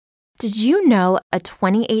Did you know a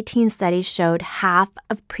 2018 study showed half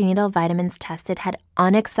of prenatal vitamins tested had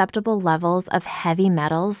unacceptable levels of heavy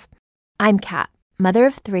metals? I'm Kat, mother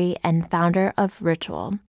of 3 and founder of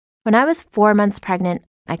Ritual. When I was 4 months pregnant,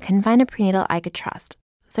 I couldn't find a prenatal I could trust,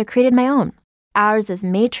 so I created my own. Ours is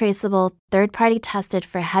made traceable, third-party tested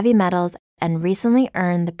for heavy metals, and recently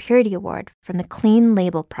earned the Purity Award from the Clean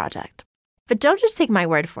Label Project. But don't just take my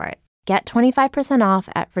word for it. Get 25% off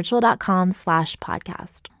at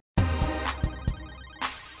ritual.com/podcast.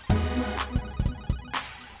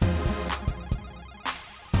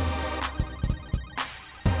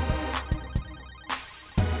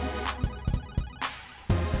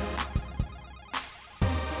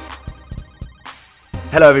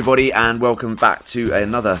 Hello everybody and welcome back to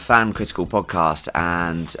another Fan Critical podcast,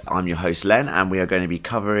 and I'm your host Len, and we are going to be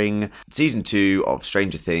covering season 2 of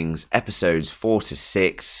Stranger Things, episodes 4 to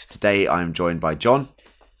 6. Today I'm joined by John.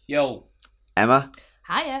 Yo. Emma.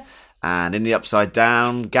 Hiya. And in the Upside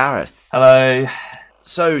Down, Gareth. Hello.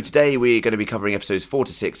 So today we're going to be covering episodes 4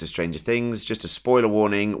 to 6 of Stranger Things. Just a spoiler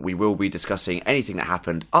warning, we will be discussing anything that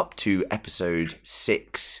happened up to episode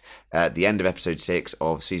 6, the end of episode 6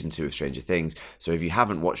 of season 2 of Stranger Things. So if you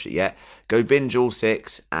haven't watched it yet, go binge all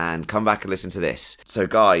 6 and come back and listen to this. So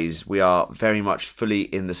guys, we are very much fully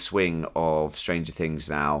in the swing of Stranger Things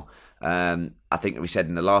now. I think we said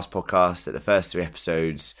in the last podcast that the first 3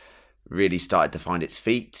 episodes really started to find its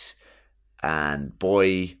feet. And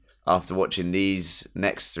boy, after watching these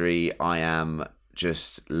next 3, I am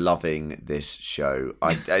just loving this show.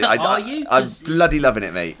 Are you? I'm bloody loving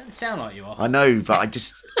it, mate. Doesn't sound like you are. I know, but I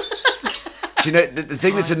just... Do you know, the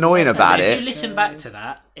thing that's annoying about if it... you listen back to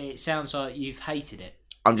that, it sounds like you've hated it.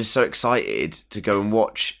 I'm just so excited to go and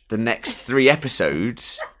watch the next 3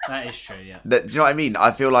 episodes. That is true, yeah. Do you know what I mean?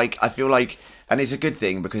 I feel like... And it's a good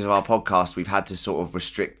thing because of our podcast, we've had to sort of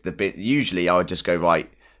restrict the bit. Usually I would just go,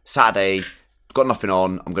 right, Saturday... got nothing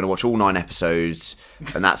on, I'm going to watch all 9 episodes,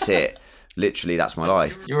 and that's it. Literally, that's my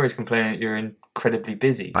life. You're always complaining that you're incredibly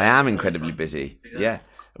busy. I am incredibly busy, yeah.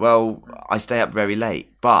 Well, I stay up very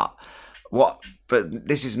late, but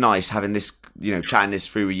this is nice having this, chatting this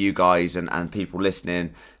through with you guys and people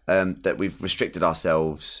listening, that we've restricted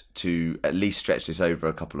ourselves to at least stretch this over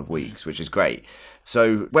a couple of weeks, which is great.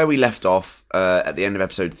 So, where we left off at the end of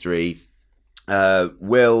episode 3,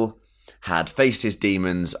 Will had faced his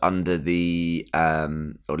demons under the,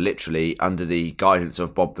 or literally under the guidance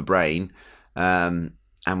of Bob the Brain, and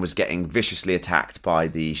was getting viciously attacked by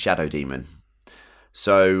the Shadow Demon.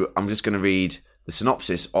 So I'm just going to read the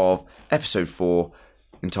synopsis of episode 4,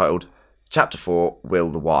 entitled Chapter 4,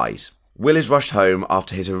 Will the Wise. Will is rushed home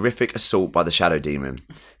after his horrific assault by the Shadow Demon.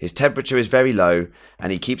 His temperature is very low,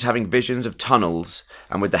 and he keeps having visions of tunnels,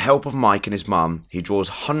 and with the help of Mike and his mum, he draws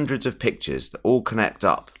hundreds of pictures that all connect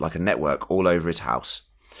up like a network all over his house.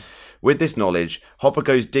 With this knowledge, Hopper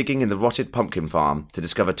goes digging in the rotted pumpkin farm to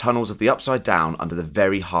discover tunnels of the Upside Down under the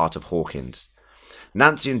very heart of Hawkins.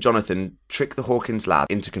 Nancy and Jonathan trick the Hawkins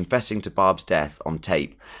lab into confessing to Barb's death on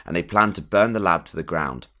tape, and they plan to burn the lab to the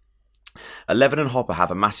ground. Eleven and Hopper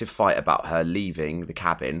have a massive fight about her leaving the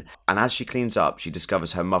cabin, and as she cleans up, she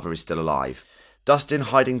discovers her mother is still alive. Dustin,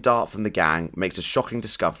 hiding Dart from the gang, makes a shocking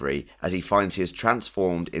discovery as he finds he has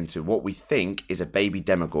transformed into what we think is a baby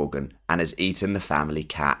Demogorgon and has eaten the family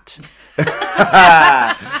cat.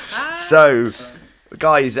 So,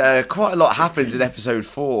 guys, quite a lot happens in episode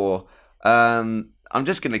 4. I'm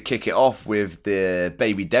just going to kick it off with the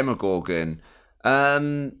baby Demogorgon.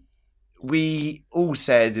 We all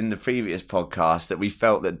said in the previous podcast that we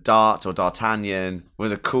felt that Dart or D'Artagnan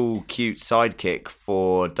was a cool, cute sidekick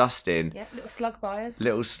for Dustin. Yeah, little slug buyers.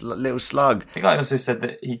 Little slug. I think I also said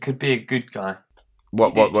that he could be a good guy.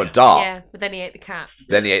 What, Dart? Yeah, but then he ate the cat.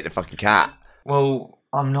 Then he ate the fucking cat. Well,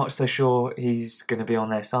 I'm not so sure he's going to be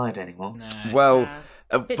on their side anymore. No. Well,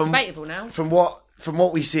 Bit debatable now. From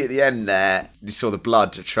what we see at the end there, you saw the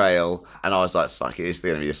blood trail, and I was like, fuck it, it's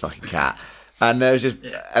going to be the fucking cat. And there was just,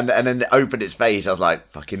 and then it opened its face. I was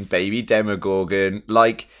like, fucking baby Demogorgon.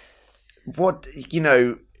 Like, what,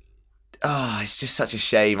 it's just such a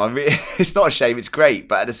shame. It's not a shame, it's great.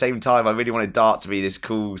 But at the same time, I really wanted Dart to be this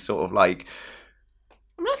cool sort of like...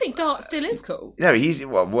 I mean, I think Dart still is cool. No, he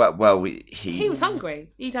was hungry.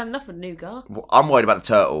 He'd had enough of nougat. I'm worried about the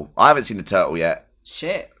turtle. I haven't seen the turtle yet.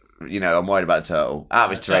 Shit. I'm worried about the turtle.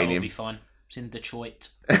 Out of his terrarium. Will be fine. It's in Detroit.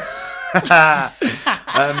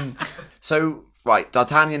 So, right,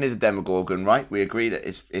 D'Artagnan is a Demogorgon, right? We agree that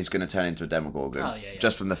is going to turn into a Demogorgon. Oh, yeah.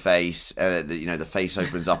 Just from the face. The face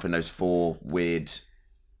opens up in those 4 weird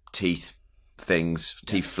teeth things.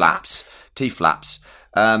 Teeth flaps.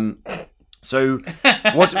 So,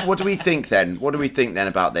 what do we think then? What do we think then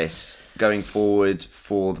about this going forward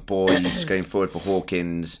for the boys, going forward for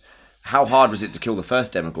Hawkins? How hard was it to kill the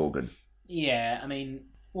first Demogorgon? Yeah, I mean,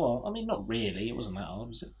 not really. It wasn't that hard,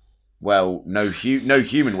 was it? Well, no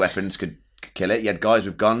human weapons could kill it. You had guys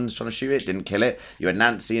with guns trying to shoot it, didn't kill it. You had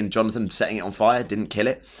Nancy and Jonathan setting it on fire, didn't kill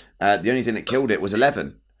it. The only thing that killed it was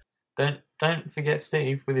 11. Don't forget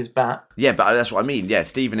Steve with his bat. Yeah, but that's what I mean. Yeah,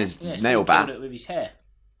 Steve and his nail bat. Killed it with his hair.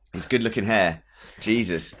 His good-looking hair.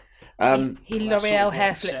 Jesus. He L'Oreal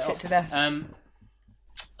hair flipped it to death.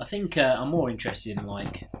 I think I'm more interested in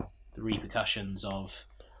like the repercussions of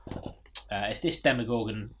if this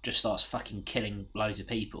Demogorgon just starts fucking killing loads of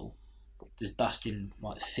people. Does Dustin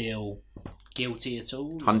like feel guilty at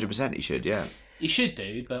all? 100% he should. Yeah. He should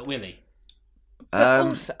do, but will he? But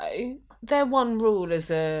also, their one rule as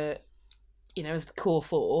the core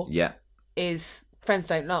four. Yeah. Is friends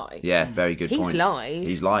don't lie. Yeah, very good point. He's lied.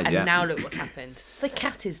 He's lied, and yeah. now look what's happened. The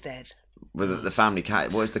cat is dead. With the family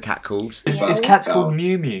cat. What is the cat called? His cat's called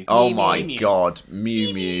Mew Mew. Oh Mew my Mew. God,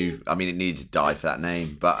 Mew Mew. I mean, it needed to die for that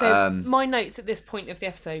name. But So my notes at this point of the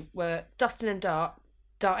episode were Dustin and Dart.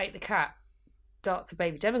 Dart ate the cat. Dart's a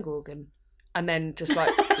baby Demogorgon. And then just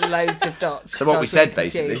like loads of dots. So what we said,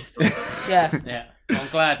 basically. basically. Yeah. Yeah. I'm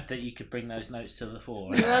glad that you could bring those notes to the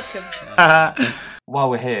fore. You're welcome. While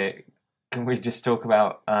we're here, can we just talk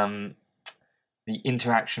about the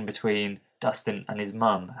interaction between Dustin and his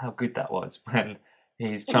mum? How good that was when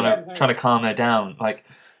he's trying to calm her down. Like,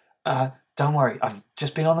 don't worry, I've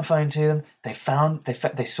just been on the phone to them. They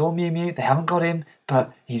saw Mew Mew. They haven't got him,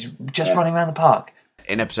 but he's just running around the park.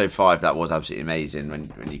 In episode 5, that was absolutely amazing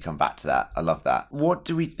when you come back to that. I love that. What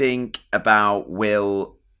do we think about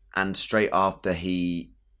Will and straight after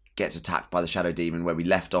he gets attacked by the Shadow Demon, where we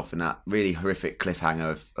left off in that really horrific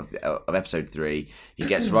cliffhanger of episode 3? He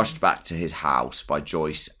gets rushed back to his house by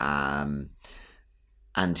Joyce, and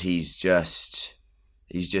he's just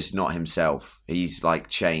not himself. He's like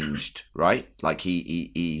changed, right? Like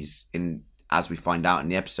he's in, as we find out in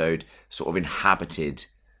the episode, sort of inhabited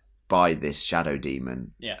by this Shadow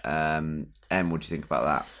Demon. Yeah. Em, what do you think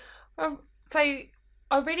about that? So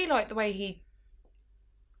I really like the way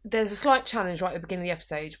there's a slight challenge right at the beginning of the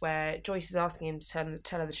episode where Joyce is asking him to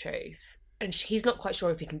tell her the truth, and he's not quite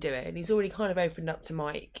sure if he can do it, and he's already kind of opened up to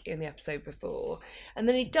Mike in the episode before, and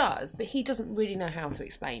then he does, but he doesn't really know how to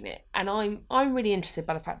explain it. And I'm really interested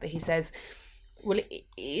by the fact that he says, well, it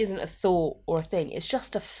isn't a thought or a thing, it's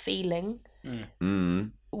just a feeling,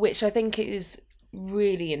 which I think is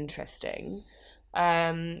really interesting,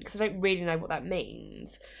 because I don't really know what that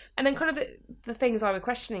means. And then kind of the things I was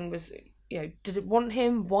questioning was, does it want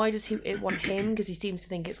him? Why does it want him? Because he seems to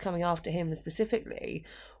think it's coming after him specifically.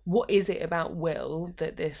 What is it about Will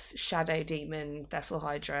that this Shadow Demon, Vessel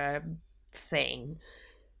Hydra thing?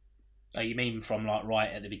 Oh, you mean from like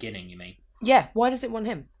right at the beginning, you mean? Yeah, why does it want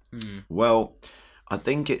him? Well, I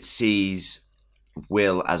think it sees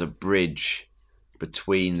Will as a bridge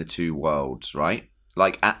between the two worlds, right?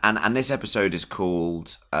 Like, and this episode is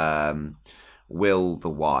called Will the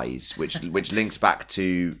Wise, which links back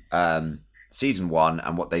to season 1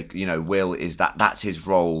 and what they, Will is that's his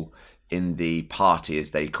role in the party,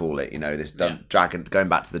 as they call it. This dragon, going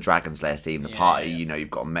back to the Dragon's Lair theme, the party. Yeah.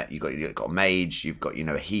 You've got a mage, you've got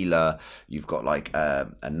a healer, you've got like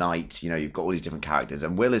a knight. You've got all these different characters,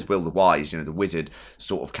 and Will is Will the Wise. The wizard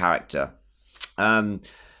sort of character. And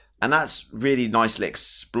that's really nicely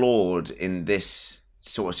explored in this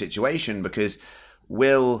sort of situation, because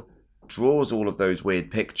Will draws all of those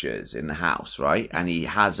weird pictures in the house, right? And he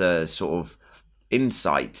has a sort of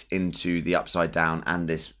insight into the Upside Down and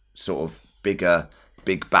this sort of big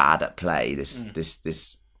bad at play. This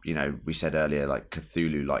we said earlier, like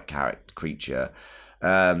Cthulhu-like creature.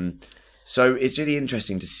 So it's really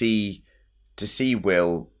interesting to see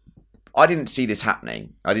Will. I didn't see this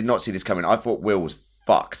happening. I did not see this coming. I thought Will was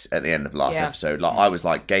fucked at the end of last episode. Like, I was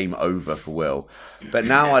like, game over for Will. But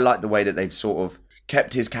now I like the way that they've sort of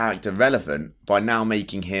kept his character relevant by now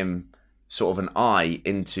making him sort of an eye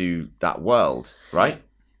into that world, right?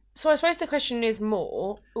 So I suppose the question is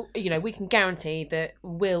more, we can guarantee that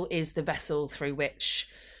Will is the vessel through which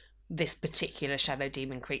this particular Shadow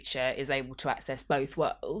Demon creature is able to access both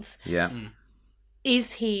worlds. Yeah.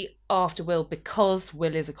 Is he after Will because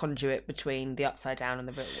Will is a conduit between the Upside Down and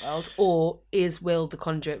the real world? Or is Will the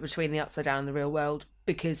conduit between the Upside Down and the real world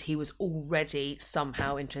because he was already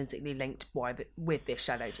somehow intrinsically linked with this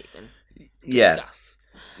Shadow Demon? Discuss.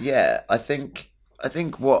 Yeah, I think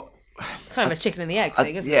what... It's kind of a chicken and the egg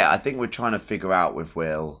thing, isn't it? Yeah, I think we're trying to figure out with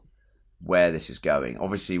Will where this is going.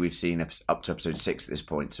 Obviously, we've seen up to episode 6 at this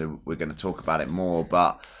point, so we're going to talk about it more,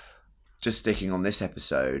 but just sticking on this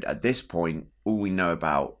episode, at this point, all we know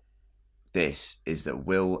about this is that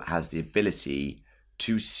Will has the ability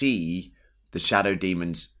to see the Shadow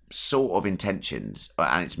Demon's sort of intentions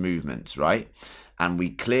and its movements, right? And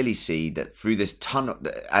we clearly see that through this tunnel,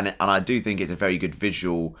 and I do think it's a very good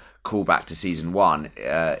visual callback to season 1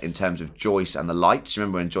 in terms of Joyce and the lights.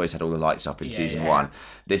 Remember when Joyce had all the lights up in season 1?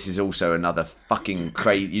 This is also another fucking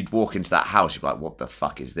crazy. You'd walk into that house, you'd be like, what the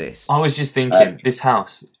fuck is this? I was just thinking, this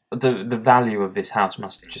house, the value of this house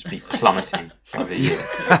must just be plummeting by the year.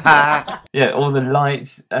 Yeah, all the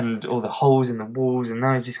lights and all the holes in the walls, and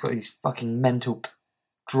now you've just got these fucking mental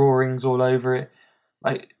drawings all over it.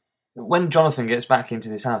 Like, when Jonathan gets back into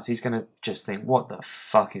this house, he's going to just think, what the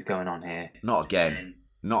fuck is going on here? Not again.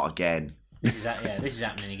 Not again. This is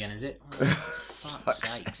happening again, is it? Oh, fuck's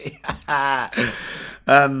sakes.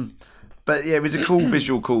 But yeah, it was a cool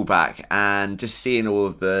visual callback, and just seeing all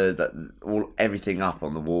of everything up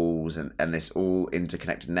on the walls and this all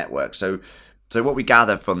interconnected network. So what we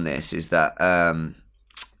gather from this is that that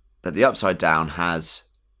the Upside Down has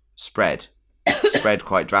spread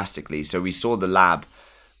quite drastically. So we saw the lab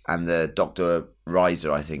and the Dr.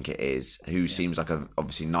 Reiser, I think it is, who seems like a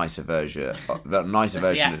obviously nicer version. That's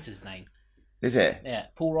the actor's name. Is it? Yeah,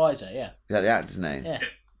 Paul Reiser. Yeah. Is that the actor's name? Yeah.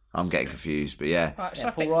 I'm getting confused, but yeah. Right, Yeah,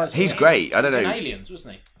 Paul Reiser. Reiser. He's great. I don't He was know. in Aliens,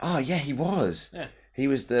 wasn't he? Oh yeah, he was. Yeah. He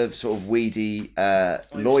was the sort of weedy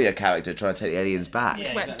lawyer character trying to take the aliens back. Yeah.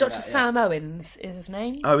 Right, exactly Dr. that, yeah. Sam Owens is his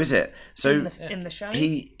name Oh, is it? So in the show.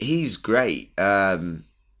 he's great.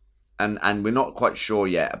 And we're not quite sure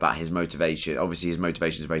yet about his motivation. Obviously, his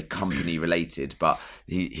motivation is very company related, but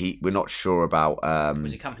we're not sure about. He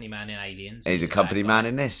was a company man in Aliens. He's a company man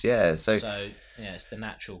in this, yeah. So yeah, it's the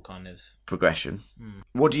natural kind of progression.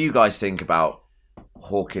 What do you guys think about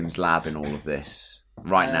Hawkins' lab in all of this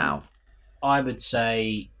right now? I would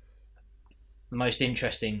say the most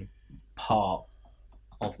interesting part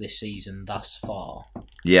of this season thus far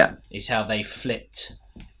Yeah, is how they flipped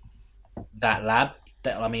that lab.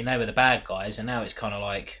 They were the bad guys, and now it's kind of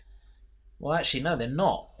like, well, actually, no, they're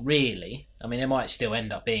not really. I mean, they might still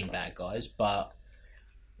end up being bad guys, but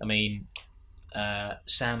I mean,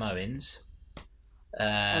 Sam Owens.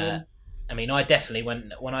 I definitely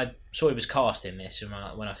when I saw he was cast in this, and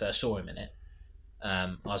when I first saw him in it,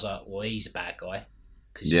 I was like, well, he's a bad guy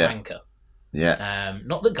because he's a wanker. yeah,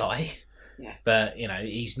 Not the guy, but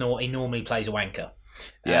he normally plays a wanker.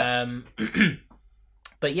 Yeah.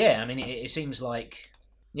 But yeah, I mean, it seems like,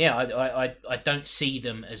 I don't see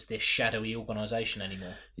them as this shadowy organisation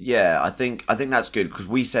anymore. yeah. I think that's good because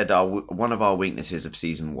we said one of our weaknesses of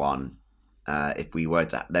season 1. If we were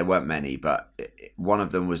to, there weren't many, but one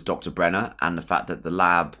of them was Dr. Brenner and the fact that the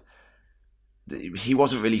lab, he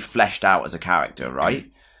wasn't really fleshed out as a character,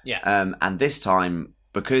 right? Yeah. And this time,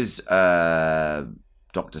 because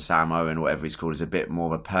Dr. Sam Owen, whatever he's called, is a bit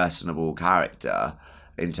more of a personable character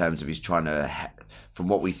in terms of he's trying to, from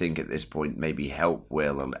what we think at this point, maybe help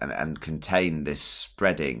Will and contain this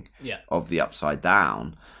spreading of the Upside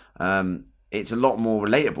Down. It's a lot more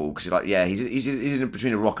relatable because you're like, yeah, he's in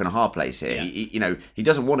between a rock and a hard place here. Yeah. He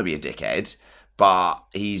doesn't want to be a dickhead, but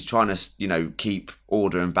he's trying to, keep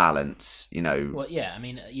order and balance. Well, yeah. I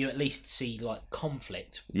mean, you at least see like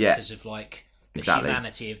conflict Yeah. because of like the Exactly.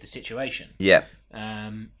 humanity of the situation. Yeah,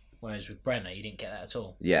 Whereas with Brenner, you didn't get that at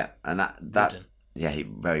all. yeah, and that Wooden. yeah, he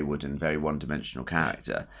very wooden, very one-dimensional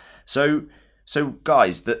character. So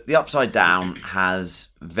guys, the Upside Down has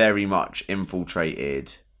very much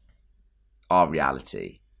infiltrated our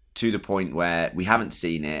reality to the point where we haven't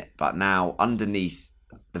seen it, but now underneath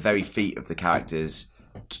the very feet of the characters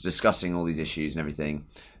discussing all these issues and everything,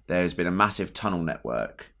 there's been a massive tunnel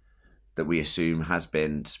network that we assume has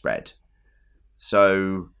been spread.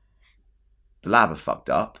 So the lab are fucked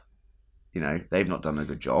up. They've not done a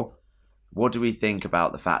good job. What do we think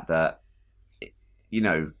about the fact that,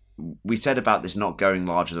 we said about this not going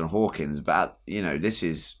larger than Hawkins, but, this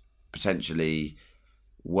is potentially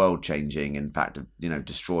world-changing, in fact,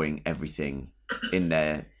 destroying everything in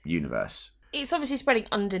their universe. It's obviously spreading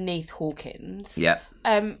underneath Hawkins. Yeah.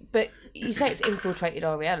 But you say it's infiltrated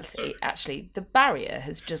our reality. Actually, the barrier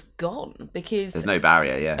has just gone because There's no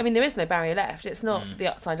barrier, yeah. I mean, there is no barrier left. It's not the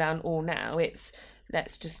Upside Down all now. It's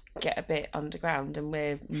let's just get a bit underground and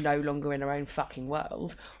we're no longer in our own fucking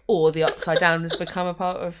world. Or the Upside Down has become a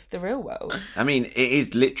part of the real world. I mean, it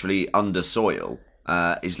is literally under soil.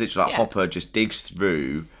 It's literally like Hopper just digs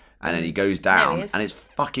through and then he goes down There he is. and it's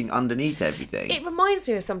fucking underneath everything. It reminds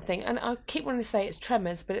me of something, and I keep wanting to say it's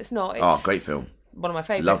Tremors, but it's not. It's Oh, great film. one of my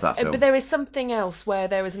favourites. Love that film. But there is something else where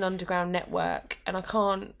there is an underground network, and I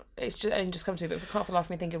can't. It's just only just come to me, but I can't for the life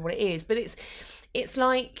of me thinking what it is. But it's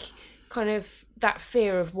like kind of that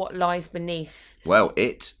fear of what lies beneath. Well,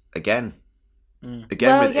 again. Well,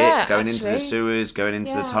 with yeah, it going into the actually. sewers, going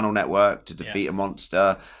into the Yeah. tunnel network to defeat a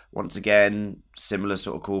monster. Once again, similar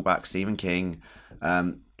sort of callback, Stephen King.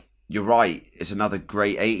 You're right. It's another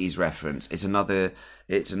great 80s reference. It's another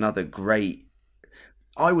great.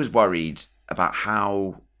 I was worried about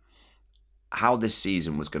how this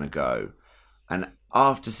season was going to go, and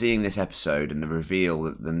after seeing this episode and the reveal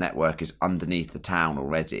that the network is underneath the town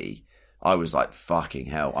already, I was like, fucking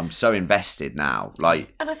hell, I'm so invested now.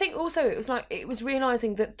 Like, And I think also it was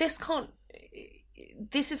realising that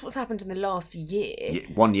this is what's happened in the last year.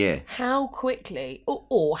 1 year. How quickly,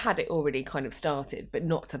 or had it already kind of started, but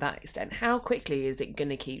not to that extent, how quickly is it going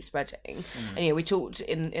to keep spreading? And we talked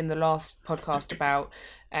in the last podcast about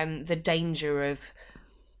the danger of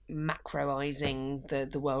macroizing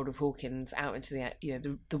the world of Hawkins out into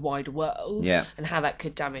the wider world, Yeah. and how that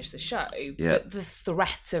could damage the show. Yeah. But the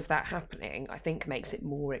threat of that happening, I think, makes it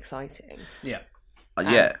more exciting. Yeah.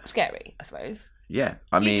 Yeah. Scary, I suppose. Yeah.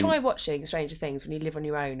 I You mean, try watching Stranger Things when you live on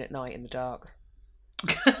your own at night in the dark.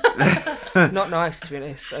 Not nice, to be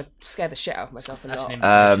honest. I scare the shit out of myself a That's lot. an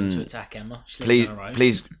invitation to attack Emma. She lives please, on her own.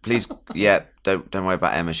 please, yeah. Don't worry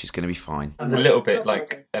about Emma. She's going to be fine. Sounds a little bit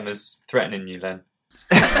like Emma's threatening you, Len.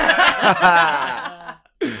 I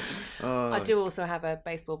do also have a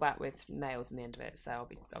baseball bat with nails in the end of it, so I'll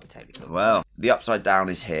be totally cool. Well, the Upside Down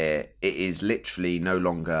is here. It is literally no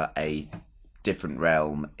longer a different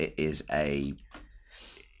realm. It's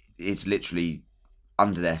literally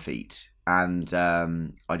under their feet. And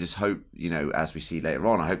I just hope, as we see later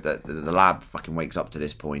on, I hope that the lab fucking wakes up to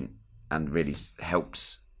this point and really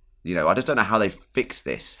helps. I just don't know how they fix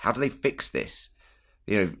this. How do they fix this?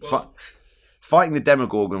 Fighting the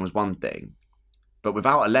Demogorgon was one thing, but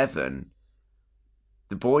without Eleven,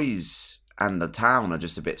 the boys and the town are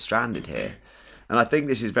just a bit stranded here. And I think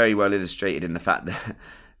this is very well illustrated in the fact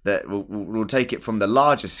that we'll take it from the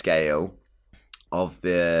larger scale of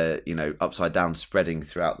the Upside Down spreading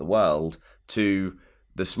throughout the world to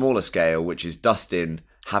the smaller scale, which is Dustin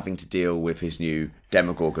having to deal with his new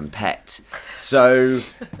Demogorgon pet. So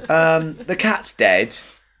the cat's dead.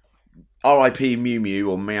 R.I.P. Mew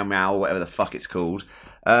Mew or Meow Meow, whatever the fuck it's called.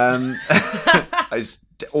 It's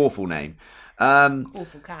an awful name.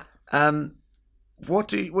 Awful cat. What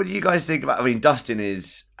do you guys think about? I mean, Dustin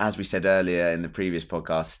is, as we said earlier in the previous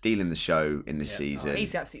podcast, stealing the show in this season.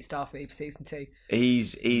 He's the absolute star for me for season 2.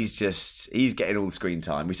 He's getting all the screen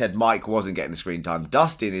time. We said Mike wasn't getting the screen time.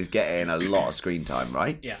 Dustin is getting a lot of screen time,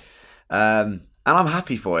 right? Yeah. And I'm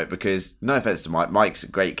happy for it because, no offense to Mike, Mike's a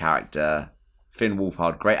great character. Finn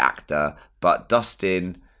Wolfhard, great actor, but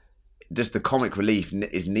Dustin, just the comic relief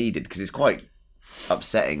is needed because it's quite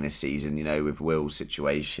upsetting this season, with Will's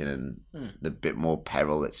situation and the bit more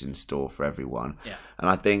peril that's in store for everyone. Yeah. And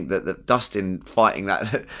I think that Dustin fighting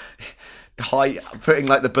that putting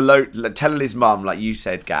like the below, telling his mum, like you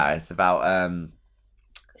said, Gareth, about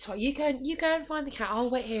So you go and find the cat. I'll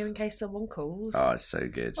wait here in case someone calls. oh, it's so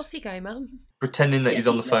good. Off you go, Mum. Pretending that he's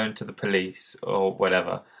on the phone to the police or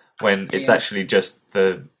whatever, when it's actually just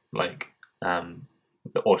the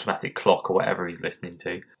automatic clock or whatever he's listening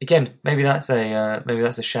to. Again, maybe that's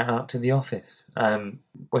a shout out to The Office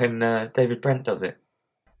when David Brent does it.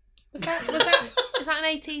 Is that an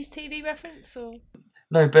 80s TV reference or?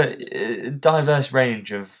 No, but diverse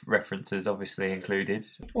range of references obviously included.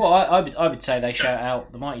 Well, I would say they shout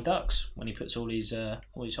out the Mighty Ducks when he puts all his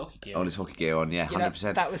hockey gear All on. his hockey gear on, yeah,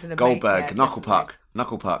 100%. That was an amazing. Goldberg, yeah,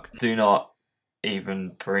 knuckle puck. Do not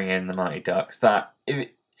even bring in the Mighty Ducks. I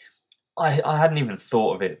hadn't even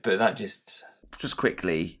thought of it, but that just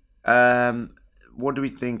quickly, what do we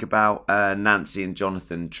think about Nancy and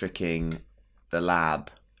Jonathan tricking the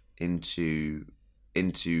lab into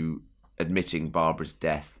admitting Barbara's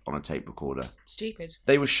death on a tape recorder? Stupid.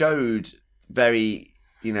 They were showed very,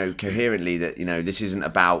 coherently that, this isn't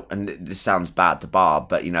about, and this sounds bad to Barb,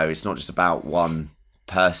 but, it's not just about one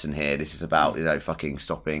person here. This is about, fucking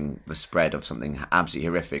stopping the spread of something absolutely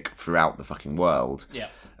horrific throughout the fucking world. Yeah.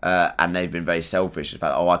 And they've been very selfish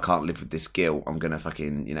about, I can't live with this guilt. I'm going to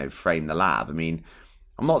fucking, frame the lab. I mean,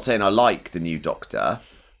 I'm not saying I like the new Doctor,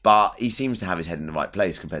 but he seems to have his head in the right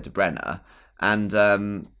place compared to Brenner. And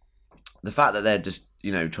the fact that they're just,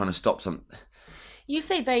 trying to stop some... You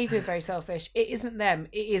say they've been very selfish. It isn't them.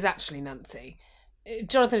 It is actually Nancy.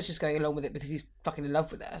 Jonathan is just going along with it because he's fucking in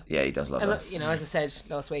love with her. Yeah, he does love And her. as I said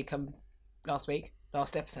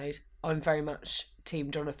last episode, I'm very much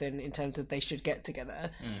Team Jonathan in terms of they should get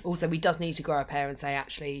together. Also, he does need to grow a pair and say,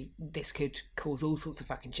 actually, this could cause all sorts of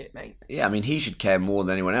fucking shit, mate. Yeah, I mean, he should care more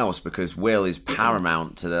than anyone else because Will is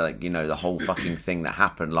paramount to the, like, you know, the whole fucking thing that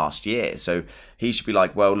happened last year. So he should be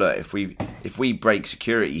like, well, look, if we break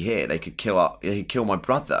security here, they could kill my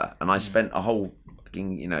brother, and I spent a whole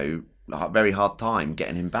fucking, you know, very hard time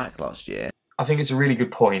getting him back last year. I think it's a really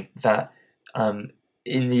good point that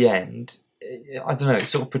in the end, I don't know, it's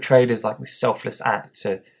sort of portrayed as like this selfless act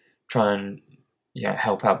to try and, you know,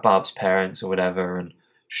 help out Barb's parents or whatever and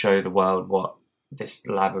show the world what this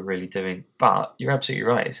lab are really doing. But you're absolutely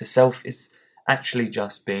right. It's actually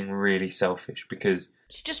just being really selfish because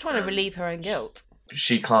She's just trying to relieve her own guilt.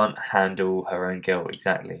 she can't handle her own guilt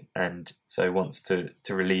exactly, and so wants to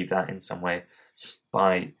relieve that in some way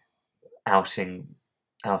by outing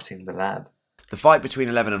the lab. The fight between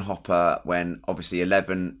Eleven and Hopper, when obviously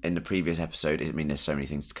Eleven in the previous episode, I mean, there's so many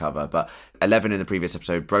things to cover, but Eleven in the previous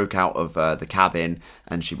episode broke out of the cabin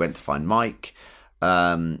and she went to find Mike.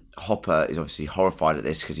 Hopper is obviously horrified at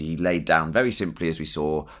this because he laid down very simply, as we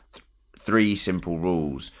saw, 3 simple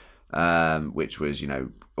rules, which was, you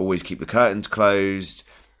know, always keep the curtains closed,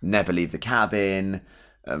 never leave the cabin,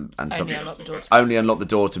 and Only unlock the door to me. only unlock the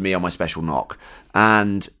door to me on my special knock.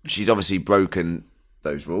 And she's obviously broken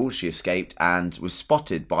those rules. She escaped and was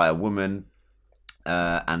spotted by a woman,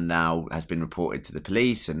 and now has been reported to the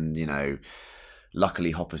police. And, you know,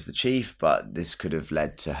 luckily Hopper's the chief, but this could have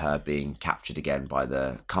led to her being captured again by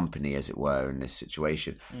the company, as it were, in this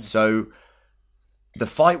situation. So the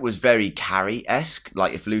fight was very Carrie-esque.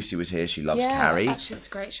 Like, if Lucy was here, she loves Carrie. Actually, it's a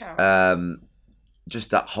great shout.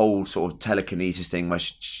 Just that whole sort of telekinesis thing where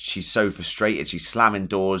she's so frustrated. She's slamming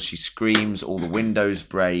doors. She screams. All the windows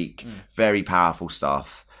break. Very powerful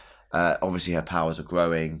stuff. Obviously, her powers are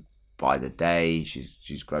growing by the day.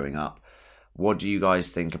 She's growing up. What do you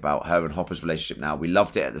guys think about her and Hopper's relationship now? We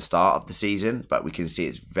loved it at the start of the season, but we can see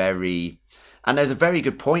it's very... And there's a very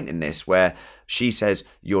good point in this where she says,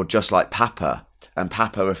 "You're just like Papa." And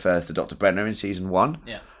Papa refers to Dr. Brenner in season 1.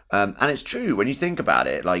 Yeah. And it's true when you think about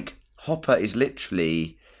it. Like, Hopper is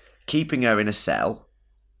literally keeping her in a cell.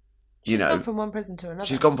 She's gone from one prison to another.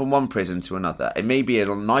 She's gone from one prison to another. It may be a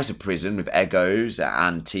nicer prison with Eggos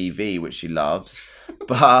and TV, which she loves,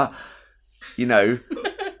 but, you know,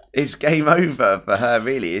 it's game over for her,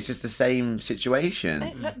 really. It's just the same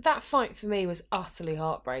situation. That fight for me was utterly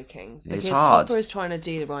heartbreaking. It's Because hard. Hopper is trying to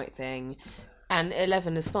do the right thing, and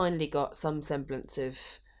Eleven has finally got some semblance of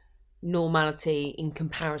normality in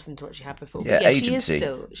comparison to what she had before. Yeah, But agency.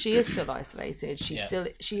 she is still isolated. She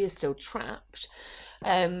is still trapped.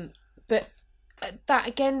 But that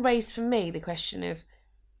again raised for me the question of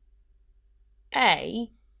A,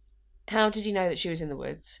 how did you know that she was in the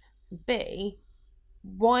woods? B,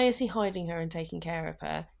 why is he hiding her and taking care of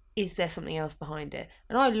her? Is there something else behind it?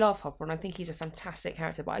 And I love Hopper and I think he's a fantastic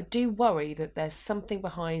character, but I do worry that there's something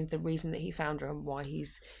behind the reason that he found her and why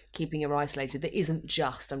he's keeping her isolated that isn't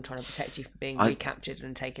just, I'm trying to protect you from being recaptured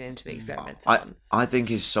and taken into the experiments. I think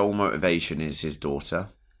his sole motivation is his daughter,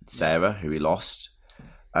 Sarah, who he lost.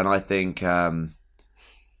 And I think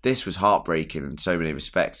this was heartbreaking in so many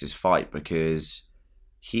respects, this fight, because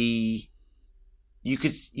you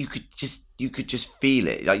could just feel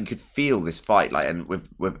it. Like, you could feel this fight, like, and with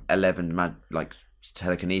 11 like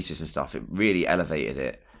telekinesis and stuff, it really elevated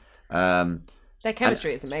it. Their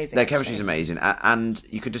chemistry is amazing. Their chemistry is amazing, and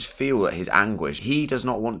you could just feel that his anguish. He does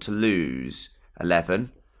not want to lose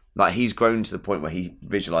 11. Like, he's grown to the point where he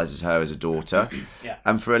visualizes her as a daughter. Yeah.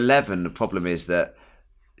 And for 11, the problem is that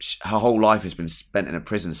her whole life has been spent in a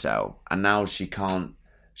prison cell, and now she can't.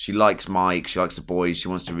 She likes Mike, she likes the boys, she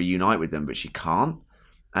wants to reunite with them, but she can't.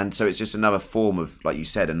 And so it's just another form of, like you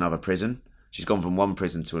said, another prison. She's gone from one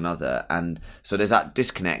prison to another. And so there's that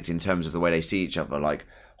disconnect in terms of the way they see each other. Like,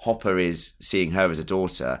 Hopper is seeing her as a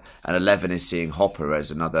daughter, and 11 is seeing Hopper as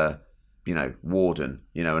another, you know, warden,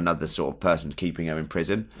 you know, another sort of person keeping her in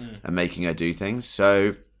prison and making her do things.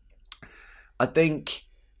 So I think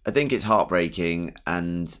it's heartbreaking,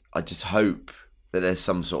 and I just hope that there's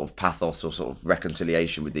some sort of pathos or sort of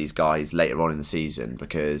reconciliation with these guys later on in the season,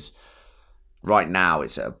 because right now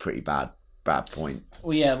it's at a pretty bad point.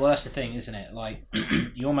 Well, yeah, well, that's the thing, isn't it? Like,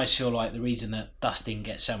 you almost feel like the reason that Dustin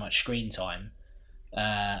gets so much screen time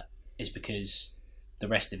is because the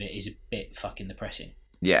rest of it is a bit fucking depressing.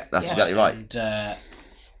 Yeah, that's exactly right. And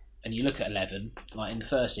you look at 11, like in the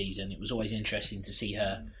first season, it was always interesting to see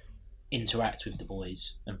her interact with the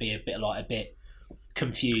boys and be a bit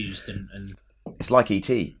confused and It's like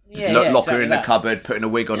E.T. Yeah, Lock her exactly in the that. cupboard, putting a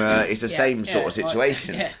wig on her. It's the same sort of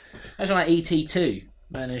situation. Like, that was like E.T. too.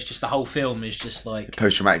 And it's just the whole film is just like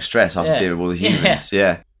Post-traumatic stress after dealing with all the humans.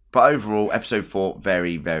 Yeah. But overall, episode 4,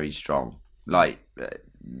 very, very strong. Like,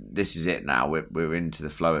 this is it now. We're into the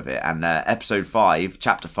flow of it. And episode 5,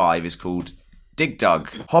 chapter 5, is called Dig Dug.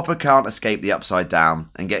 Hopper can't escape the Upside Down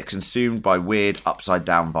and gets consumed by weird upside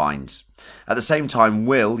down vines. At the same time,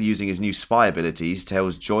 Will, using his new spy abilities,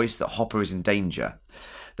 tells Joyce that Hopper is in danger.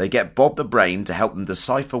 They get Bob the Brain to help them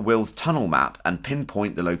decipher Will's tunnel map and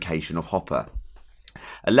pinpoint the location of Hopper.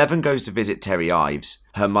 11 goes to visit Terry Ives,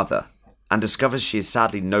 her mother, and discovers she is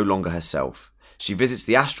sadly no longer herself. She visits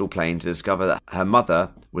the astral plane to discover that her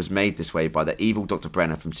mother was made this way by the evil Dr.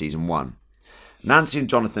 Brenner from season 1. Nancy and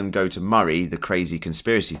Jonathan go to Murray, the crazy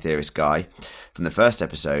conspiracy theorist guy from the first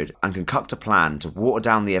episode, and concoct a plan to water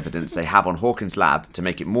down the evidence they have on Hawkins' lab to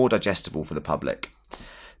make it more digestible for the public.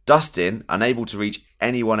 Dustin, unable to reach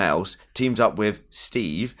anyone else, teams up with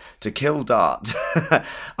Steve to kill Dart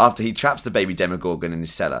after he traps the baby Demogorgon in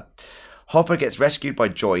his cellar. Hopper gets rescued by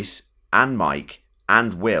Joyce and Mike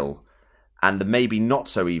and Will and the maybe not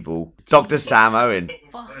so evil Dr. Sam Owen.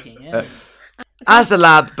 Fucking hell. As the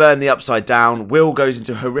lab burn the Upside Down, Will goes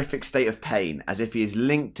into a horrific state of pain as if he is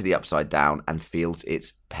linked to the Upside Down and feels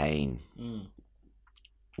its pain.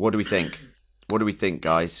 What do we think? What do we think,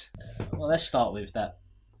 guys? Well, let's start with that.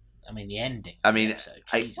 I mean, the ending. I mean,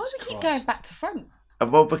 Why do we keep going back to front?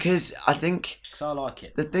 Well, because I think Because I like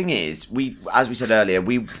it. the thing is, as we said earlier,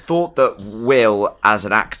 we thought that Will, as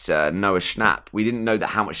an actor, Noah Schnapp, we didn't know that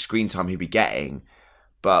how much screen time he'd be getting,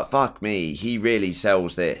 but fuck me, he really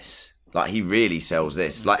sells this. Like, he really sells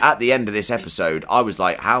this. Like, at the end of this episode, I was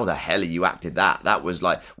like, how the hell are you acted that? That was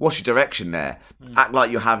like, what's your direction there? Act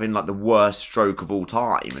like you're having, like, the worst stroke of all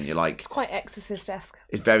time. And you're like... It's quite Exorcist-esque.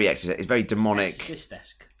 It's very Exorcist. It's very demonic.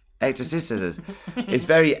 Exorcist-esque. Exorcist. It's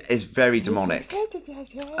very demonic. For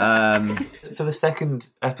the second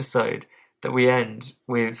episode that we end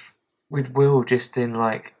with Will just in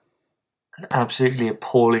like an absolutely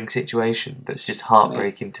appalling situation that's just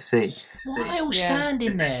heartbreaking to see. Why are they all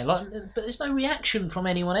standing there? Like, but there's no reaction from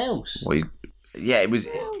anyone else. Well, it was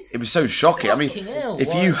so shocking. I mean, Fucking hell,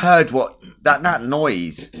 if you heard what that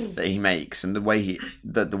noise that he makes and the way he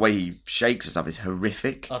shakes and stuff is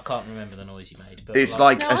horrific. I can't remember the noise he made. But It's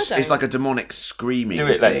like it's like a demonic screaming Do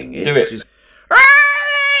it, thing. Len. Do it. Just...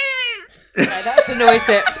 No, that's the noise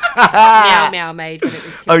that Meow Meow made when it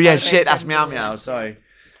was killed Oh yeah, by the shit, that's Benjamin. Meow Meow. Sorry.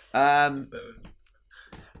 Yeah,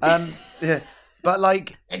 but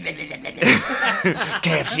like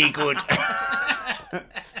KFC good.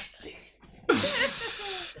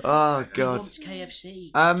 Oh god. Wants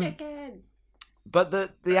KFC. Chicken. But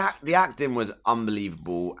the acting was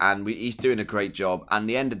unbelievable, and he's doing a great job. And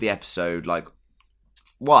the end of the episode, like,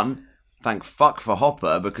 thank fuck for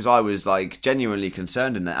Hopper, because I was like genuinely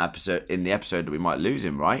concerned in the episode that we might lose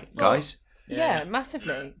him, right, guys? Yeah,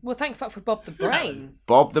 massively. Well, thank fuck for Bob the Brain.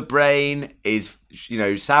 Bob the Brain is,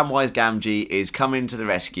 Samwise Gamgee is coming to the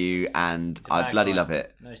rescue, and I bloody love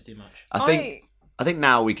it. Knows too much. I think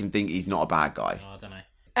now we can think he's not a bad guy. I don't know.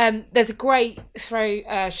 There's a great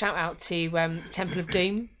shout out to Temple of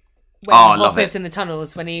Doom. When I love Hopper's it. in the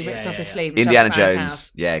tunnels when he rips off his sleeve. and Indiana shoves Batman's Jones,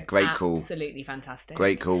 house. yeah, great call, Absolutely fantastic.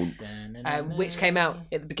 great call. Which came out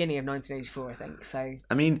at the beginning of 1984, I think. So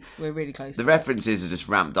I mean, we're really close. the to references are just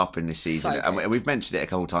ramped up in this season, So and good. we've mentioned it a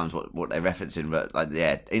couple of times what they're referencing. But like,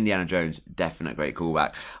 yeah, Indiana Jones, definite great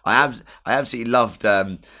callback. I absolutely loved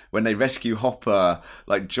when they rescue Hopper.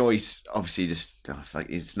 Like Joyce, obviously, just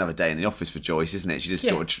it's another day in the office for Joyce, isn't it? She just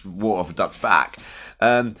sort of walked off a duck's back.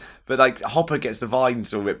 But like Hopper gets the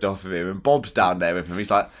vines all ripped off of him, and Bob's down there with him. He's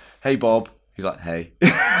like, "Hey, Bob." He's like, "Hey."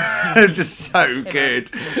 Just so good.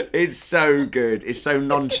 It's so good. It's so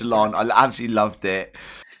nonchalant. I absolutely loved it.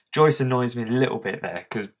 Joyce annoys me a little bit there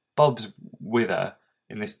because Bob's with her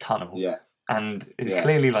in this tunnel, and is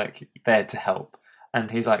clearly like there to help. And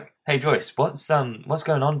he's like, "Hey Joyce, what's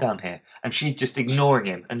going on down here?" And she's just ignoring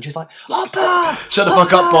him and just like, "Hopper, Shut the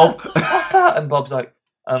fuck up, Bob. Hopper!" And Bob's like,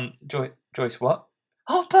 Joyce, what?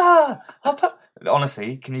 Hopper!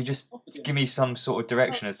 Honestly, can you just give me some sort of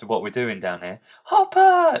direction as to what we're doing down here?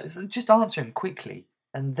 Hopper! Just answer him quickly,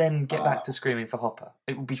 and then get back to screaming for Hopper.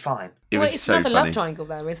 It will be fine. It's so another funny. love triangle,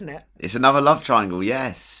 though, isn't it? It's another love triangle,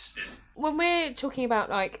 yes. When we're talking about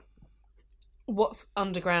like what's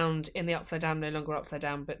underground in the Upside Down, no longer upside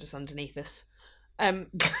down, but just underneath us.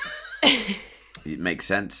 It makes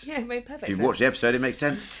sense. Yeah, it made perfect If you've sense. watched the episode, it makes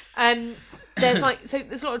sense. There's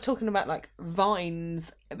there's a lot of talking about like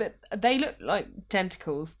vines, but they look like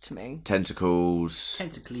tentacles to me. Tentacles.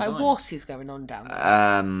 Tentacly Like vines. what is going on down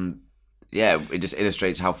there? it just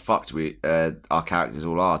illustrates how fucked our characters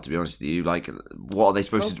all are. To be honest with you, like, what are they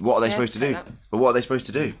supposed to? What are they supposed to do? But what are they supposed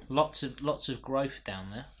to do? Lots of growth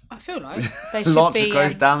down there. I feel like they should Lots be, of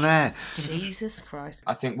growth down there. Jesus Christ.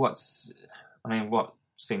 I think what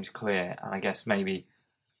seems clear, and I guess maybe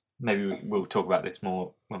we'll talk about this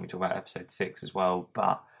more when we talk about episode 6 as well,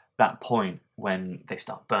 but that point when they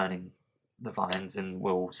start burning the vines and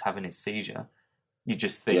Will's having his seizure, you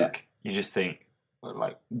just think,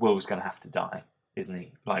 like, Will's going to have to die, isn't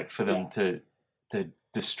he? Like, for them to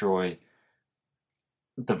destroy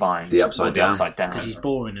the vines, the upside down, because he's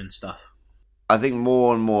boring and stuff. I think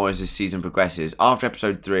more and more as this season progresses. After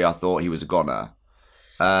episode 3, I thought he was a goner,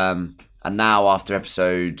 and now after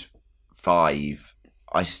episode 5,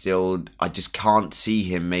 I just can't see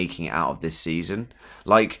him making it out of this season.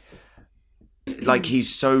 Like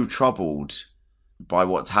he's so troubled by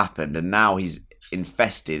what's happened, and now he's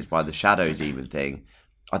infested by the shadow demon thing.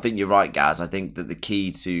 I think you're right, Gaz. I think that the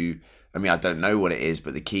key to, I mean, I don't know what it is,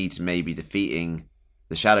 but the key to maybe defeating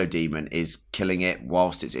the shadow demon is killing it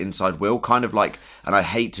whilst it's inside Will. Kind of like, and I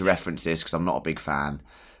hate to reference this because I'm not a big fan,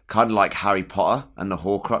 kind of like Harry Potter and the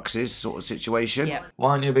Horcruxes sort of situation. Yeah. Why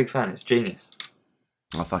aren't you a big fan? It's genius.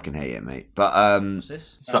 I fucking hate it, mate. But What's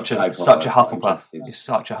this? Such a Hufflepuff. You're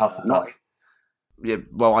such a Hufflepuff. yeah,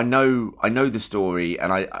 well, I know the story,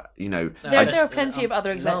 and I There are plenty of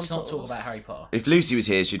other examples. Let's not talk about Harry Potter. if Lucy was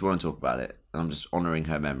here, she'd want to talk about it. And I'm just honouring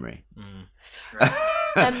her memory.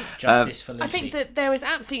 Justice for Lucy. I think that there is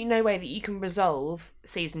absolutely no way that you can resolve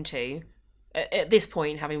season 2 at this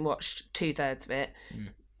point, having watched 2/3 of it,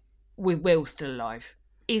 with Will still alive.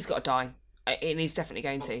 He's got to die, and he's definitely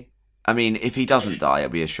going to. I mean, if he doesn't die,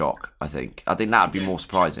 it'll be a shock. I think that would be more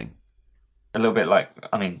surprising. A little bit like,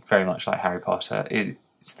 I mean, very much like Harry Potter.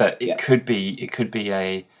 It's that it could be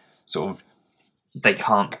a sort of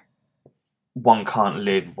one can't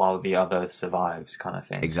live while the other survives kind of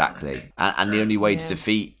thing. Exactly, and the only way to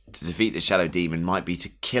defeat the shadow demon might be to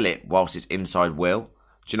kill it whilst it's inside Will.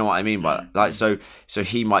 Do you know what I mean by like so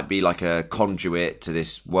he might be like a conduit to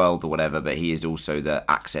this world or whatever, but he is also the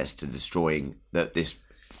access to destroying this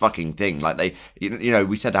fucking thing. Like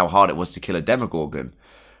we said how hard it was to kill a Demogorgon.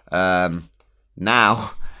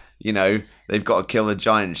 Now, they've got to kill a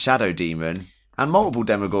giant shadow demon and multiple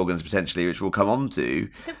Demogorgons potentially, which we'll come on to.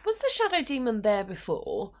 So was the shadow demon there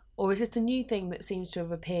before, or is it the new thing that seems to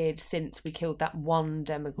have appeared since we killed that one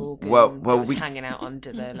Demogorgon that was hanging out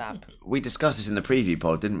under the lab? We discussed this in the preview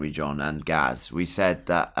pod, didn't we, John and Gaz? We said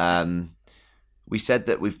that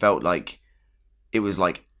we felt like it was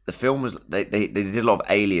like the film was they did a lot of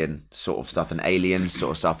alien sort of stuff and aliens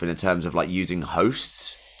sort of stuff in terms of like using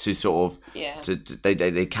hosts to sort of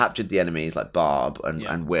they captured the enemies like Barb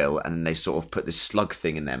and Will, and then they sort of put this slug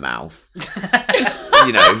thing in their mouth.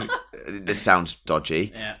 This sounds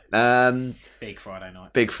dodgy. Yeah. Big Friday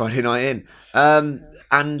night in.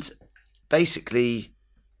 And basically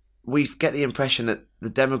we get the impression that the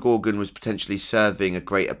Demogorgon was potentially serving a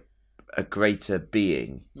greater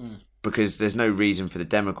being. Because there's no reason for the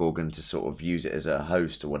Demogorgon to sort of use it as a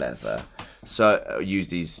host or whatever. So use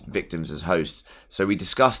these victims as hosts. So we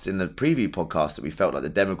discussed in the preview podcast that we felt like the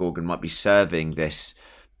Demogorgon might be serving this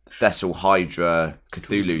Thessal Hydra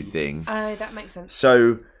Cthulhu thing. Oh, that makes sense.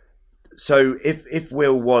 So if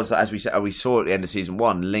Will was, as we saw at the end of season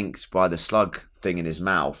 1, linked by the slug thing in his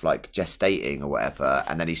mouth, like gestating or whatever,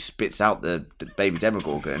 and then he spits out the baby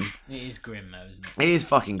Demogorgon. It is grim though, isn't it? It is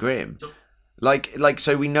fucking grim. Like,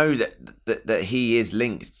 so we know that he is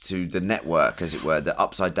linked to the network, as it were, the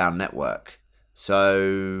Upside Down network.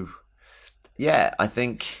 So, yeah, I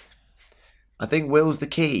think Will's the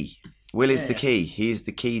key. Will is the key. He's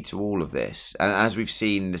the key to all of this. And as we've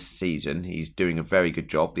seen this season, he's doing a very good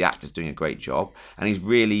job. The actor's doing a great job. And he's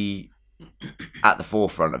really at the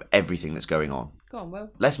forefront of everything that's going on. Go on,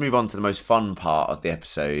 Will. Let's move on to the most fun part of the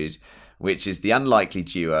episode, which is the unlikely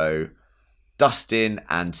duo, Dustin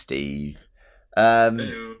and Steve.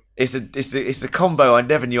 It's a combo I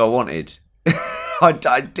never knew I wanted.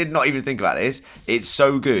 I did not even think about this. It's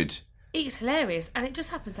so good. It's hilarious, and it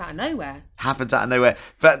just happens out of nowhere.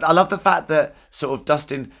 But I love the fact that sort of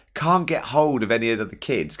Dustin can't get hold of any of the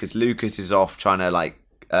kids because Lucas is off trying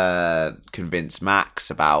to convince Max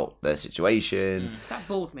about the situation. That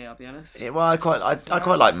bored me, I'll be honest. Yeah, well, I quite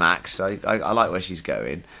like Max. I like where she's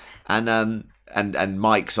going, and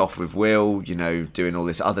Mike's off with Will, doing all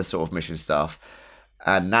this other sort of mission stuff.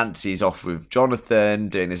 And Nancy's off with Jonathan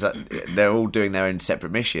doing this. They're all doing their own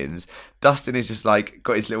separate missions. Dustin is just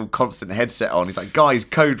got his little constant headset on. He's like, guys,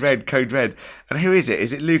 code red. And who is it?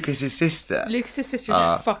 Is it Lucas's sister? Lucas's sister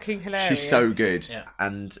is fucking hilarious. She's so good. Yeah.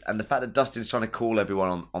 And the fact that Dustin's trying to call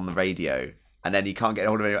everyone on the radio and then he can't get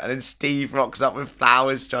hold of anyone. And then Steve rocks up with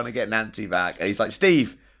flowers trying to get Nancy back. And he's like,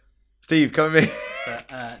 Steve, come with me.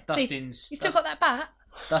 But Dustin's... You still got that bat?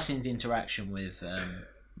 Dustin's interaction with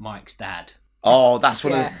Mike's dad. Oh, that's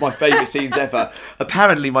one of my favourite scenes ever.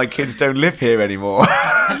 Apparently my kids don't live here anymore.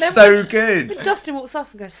 So good. When Dustin walks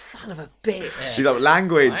off and goes, son of a bitch. Yeah. She's like,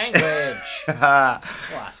 language.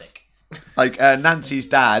 Classic. Like Nancy's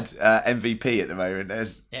dad, MVP at the moment.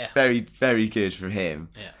 That's very, very good from him.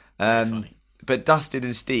 Yeah. Funny. But Dustin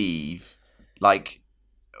and Steve, like,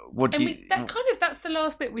 what do you... That's the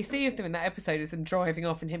last bit we see of them in that episode, is them driving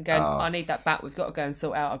off and him going, I need that bat, we've got to go and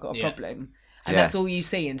sort out, I've got a problem. And that's all you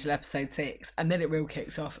see until episode 6. And then it real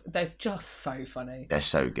kicks off. They're just so funny. They're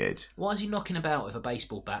so good. Why is he knocking about with a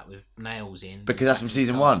baseball bat with nails in? Because that's from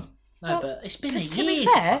season 1. No, but it's been a to year, be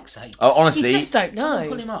for fair, fuck's sake. Oh, honestly... You just don't know. Someone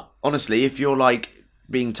pull him up. Honestly, if you're like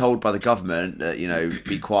being told by the government that, you know,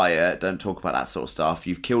 be quiet, don't talk about that sort of stuff,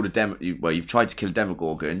 you've killed you've tried to kill a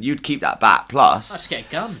Demogorgon, you'd keep that bat. Plus, I'll just get a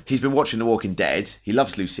gun. He's been watching The Walking Dead. He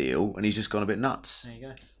loves Lucille, and he's just gone a bit nuts. There you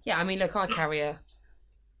go. Yeah, I mean, look, I carry a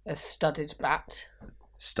studded bat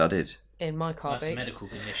Studded. in my car That's a boot. medical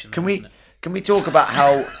condition. Can isn't it? we talk about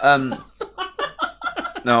how?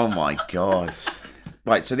 Oh my god!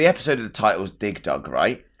 Right, so the episode of the title is Dig Dug,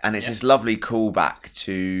 right? And it's this lovely callback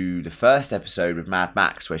to the first episode with Mad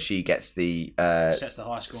Max, where she gets the Sets the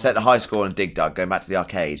high score. set the high score on Dig Dug, going back to the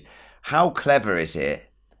arcade. How clever is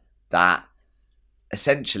it that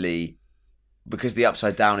essentially, because the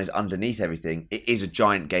Upside Down is underneath everything, it is a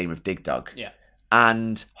giant game of Dig Dug. Yeah.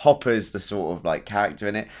 And Hopper's the sort of like character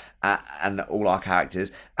in it, and all our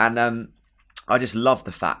characters. And I just love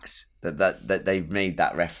the fact that they've made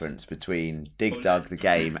that reference between Dig Dug, the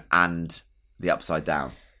game, and the Upside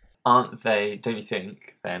Down. Aren't they? Don't you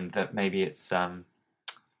think then that maybe it's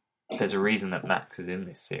there's a reason that Max is in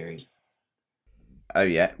this series? Oh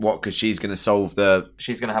yeah, what? Because she's going to solve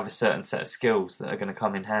She's going to have a certain set of skills that are going to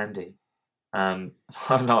come in handy. I'm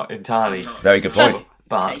not entirely Very good point. sure,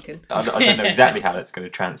 but Taken. I don't know exactly how that's going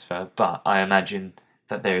to transfer. But I imagine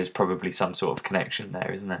that there is probably some sort of connection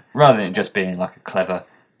there, isn't there? Rather than just being like a clever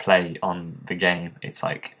play on the game, it's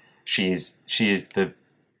like she is the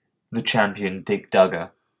champion Dig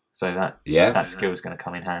Dugger. So that skill is going to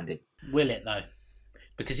come in handy. Will it though?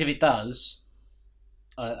 Because if it does,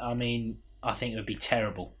 I mean, I think it would be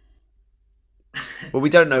terrible. Well, we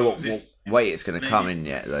don't know what way it's going to come in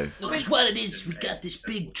yet, though. Because what it is, we got this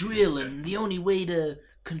big drill, and the only way to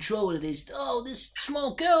control it is, this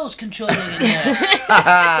small girl's controlling it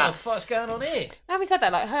now. What the fuck's going on here? Having said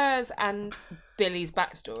that, like hers and Billy's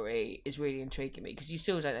backstory is really intriguing me, because you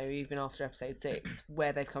still don't know, even after episode 6,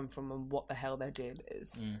 where they've come from and what the hell their deal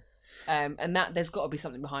is. And that there's got to be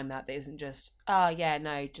something behind that isn't just,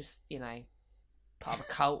 just, part of a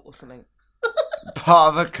cult or something.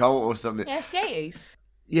 Part of a cult or something. Yeah, it's the 80s.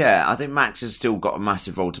 Yeah, I think Max has still got a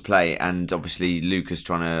massive role to play, and obviously Lucas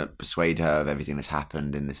trying to persuade her of everything that's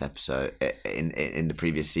happened in this episode, in the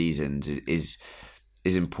previous seasons, is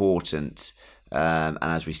important. And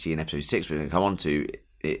as we see in episode 6, we're going to come on to,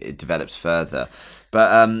 it develops further.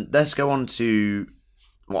 But let's go on to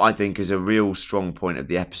what I think is a real strong point of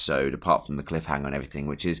the episode, apart from the cliffhanger and everything,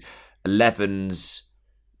 which is Eleven's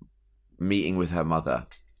meeting with her mother.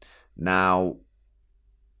 Now,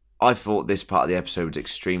 I thought this part of the episode was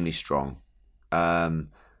extremely strong.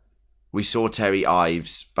 We saw Terry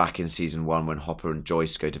Ives back in season 1 when Hopper and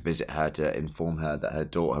Joyce go to visit her to inform her that her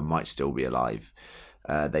daughter might still be alive.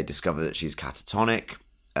 They discover that she's catatonic,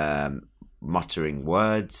 muttering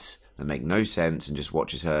words that make no sense, and just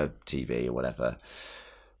watches her TV or whatever.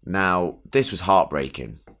 Now, this was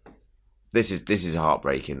heartbreaking. This is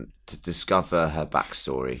heartbreaking to discover her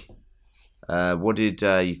backstory. What did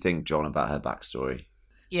you think, John, about her backstory?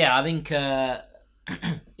 Yeah, I think,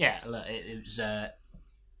 look, it was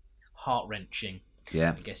heart-wrenching.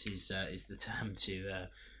 Yeah. I guess is the term to...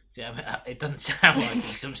 it doesn't sound like it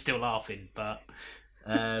because I'm still laughing, but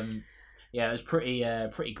it was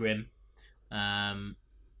pretty grim. And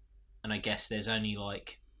I guess there's only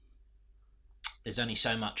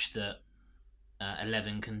so much that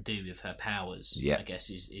Eleven can do with her powers. Yeah. I guess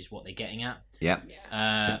is what they're getting at. Yeah.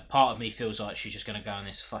 Part of me feels like she's just going to go on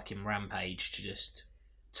this fucking rampage to just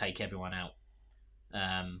take everyone out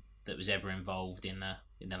that was ever involved in the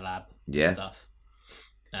lab and stuff.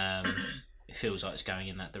 It feels like it's going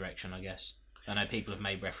in that direction, I guess. I know people have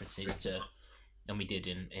made references to, and we did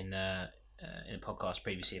in a podcast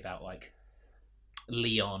previously about like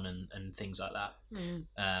Leon and things like that.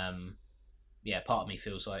 Part of me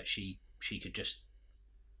feels like she could just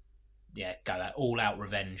go that all out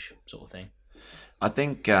revenge sort of thing. I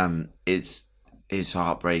think it's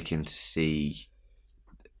heartbreaking to see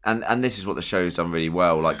and this is what the show's done really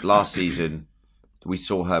well. Like last season, we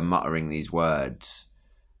saw her muttering these words,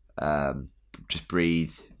 just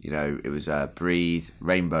breathe. You know, it was breathe,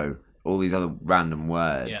 rainbow, all these other random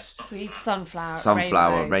words. Yeah. Read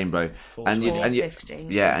sunflower, rainbow, and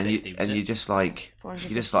you just like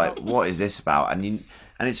what is this about? And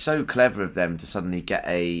it's so clever of them to suddenly get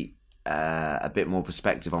a bit more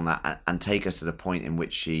perspective on that and take us to the point in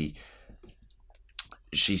which she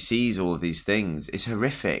sees all of these things. It's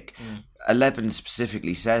horrific. 11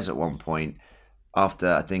 specifically says at one point,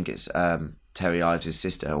 after I think it's Terry Ives'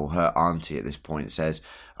 sister or her auntie at this point says,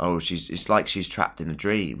 "Oh, it's like she's trapped in a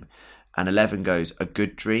dream," and 11 goes, "A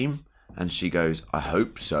good dream?" and she goes, "I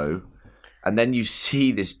hope so." And then you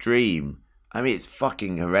see this dream. I mean, it's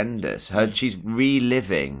fucking horrendous. She's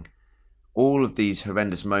reliving all of these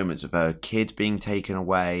horrendous moments of her kid being taken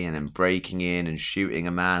away and then breaking in and shooting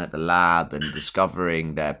a man at the lab and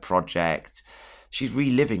discovering their project. She's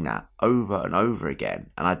reliving that over and over again.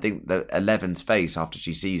 And I think that 11's face after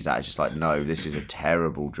she sees that is just like, no, this is a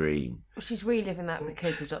terrible dream. Well, she's reliving that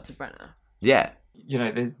because of Dr. Brenner. Yeah. You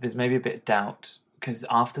know, there's maybe a bit of doubt because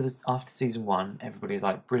after season 1, everybody's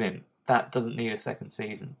like, brilliant. That doesn't need a second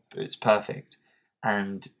season, but it's perfect.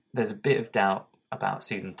 And there's a bit of doubt about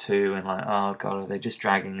season 2 and like, oh god, are they just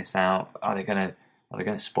dragging this out? Are they gonna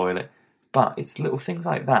spoil it? But it's little things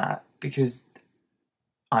like that, because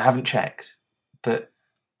I haven't checked, but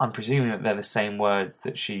I'm presuming that they're the same words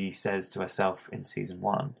that she says to herself in season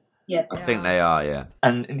 1. Yeah, I think they are, yeah.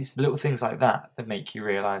 And it's little things like that that make you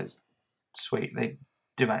realise, sweet, they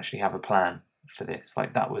do actually have a plan for this.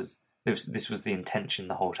 Like this was the intention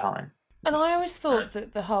the whole time. And I always thought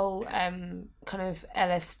that the whole kind of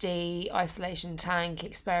LSD, isolation tank,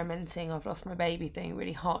 experimenting, I've lost my baby thing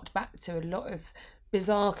really harked back to a lot of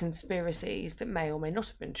bizarre conspiracies that may or may not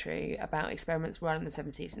have been true about experiments run in the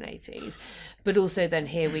 70s and 80s. But also then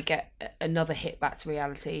here we get another hit back to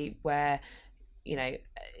reality where, you know,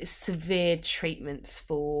 severe treatments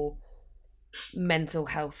for mental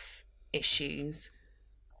health issues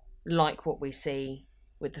like what we see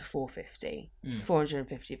with the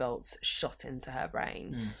 450 volts shot into her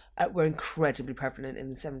brain were incredibly prevalent in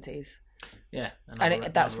the 70s. Yeah,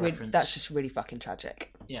 that's just really fucking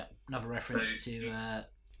tragic. Yeah, another reference to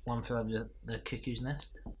One Flew Over the Cuckoo's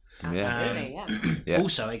Nest. Absolutely, Yeah.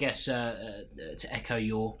 Also, I guess to echo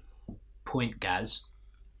your point, Gaz,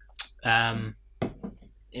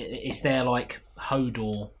 it's their like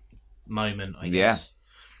Hodor moment, I guess,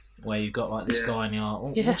 where you've got like this guy and you're like,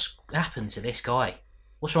 oh, what's happened to this guy?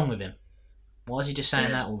 What's wrong with him? Why is he just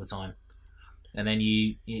saying that all the time? And then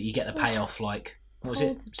you get the payoff, like, what was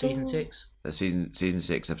it, season 6? Season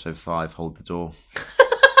 6, episode 5, Hold the Door.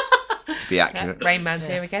 To be accurate. Rain Man's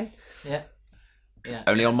here again. Yeah.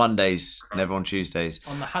 Only on Mondays, never on Tuesdays.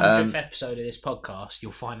 On the 100th episode of this podcast,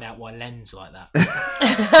 you'll find out why Len's like that.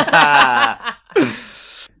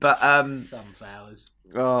 But Sunflowers.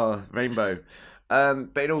 Oh, Rainbow.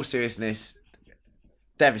 But in all seriousness,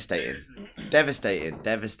 devastating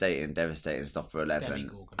stuff for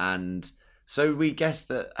 11. And so we guess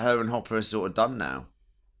that her and Hopper are sort of done now.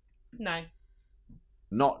 No.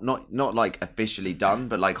 Not like officially done,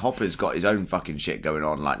 but like Hopper's got his own fucking shit going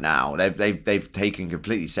on. Like now, they've taken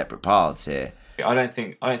completely separate paths here. I don't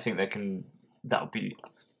think they can. That'll be.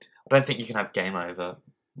 I don't think you can have game over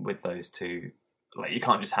with those two. Like you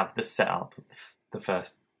can't just have the setup of the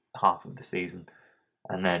first half of the season,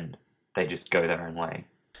 and then they just go their own way.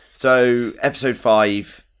 So episode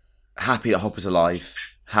 5, happy that Hopper's alive,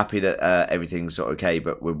 happy that everything's sort of okay,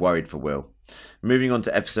 but we're worried for Will. Moving on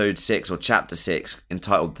to episode 6 or chapter 6,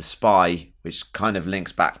 entitled The Spy, which kind of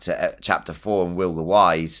links back to chapter 4 and Will the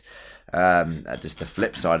Wise. Just the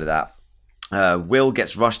flip side of that. Will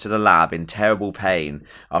gets rushed to the lab in terrible pain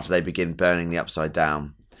after they begin burning the Upside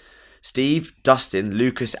Down. Steve, Dustin,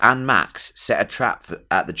 Lucas and Max set a trap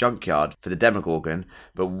at the junkyard for the Demogorgon,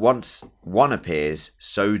 but once one appears,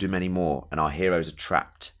 so do many more, and our heroes are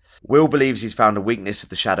trapped. Will believes he's found a weakness of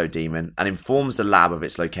the Shadow Demon and informs the lab of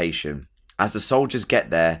its location. As the soldiers get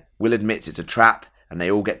there, Will admits it's a trap and they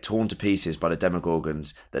all get torn to pieces by the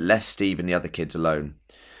Demogorgons that left Steve and the other kids alone.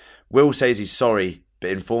 Will says he's sorry, but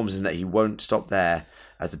informs them that he won't stop there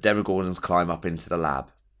as the Demogorgons climb up into the lab.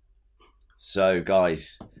 So,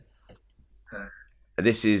 guys,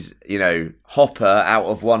 this is, Hopper out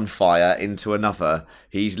of one fire into another.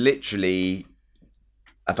 He's literally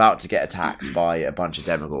about to get attacked by a bunch of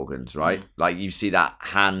Demogorgons, right? Like, you see that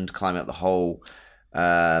hand climb up the hole.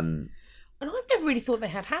 And I've never really thought they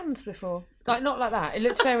had hands before. Like, not like that. It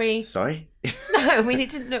looked very... Sorry? No, I mean, it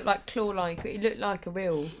didn't look like claw-like. It looked like a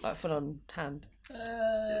real, like, full-on hand.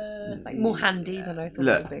 Like, more handy than I thought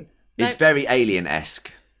it would be. It's very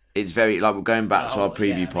Alien-esque. it's very like we're going back to our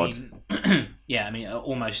preview pod. I mean,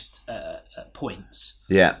 almost at points,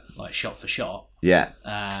 like shot for shot.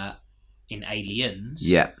 In Aliens,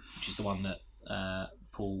 which is the one that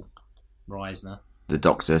Paul Reisner, the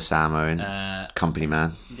Doctor Sam Owen, company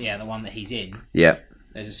man, the one that he's in.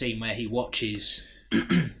 There's a scene where he watches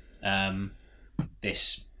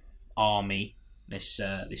this army, this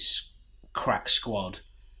crack squad,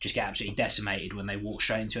 just get absolutely decimated when they walk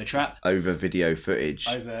straight into a trap. Over video footage.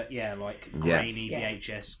 Over, like grainy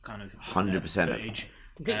VHS kind of 100% footage.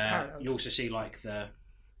 You also see like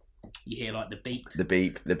you hear like the beep.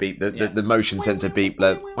 The motion sensor beep.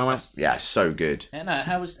 Yeah, so good. Yeah, no,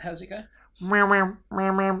 how's it go? That'll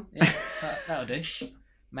do.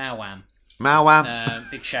 Mawam.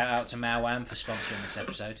 Big shout out to Mawam for sponsoring this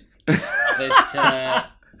episode.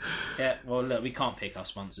 But well, look, we can't pick our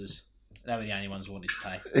sponsors. They were the only ones who wanted to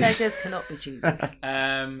pay. Beggars cannot be choosers.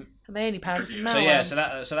 They only paid us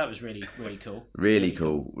Mawam. So that was really cool. Really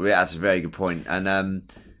cool. That's a very good point. And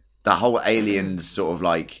the whole Aliens sort of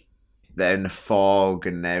like they're in the fog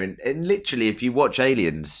and they're in. And literally, if you watch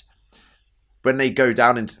Aliens, when they go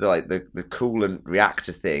down into the coolant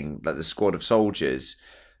reactor thing, like the squad of soldiers,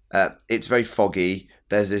 it's very foggy.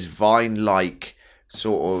 There's this vine-like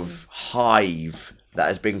sort of hive that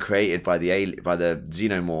has been created by the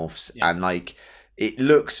xenomorphs, and like it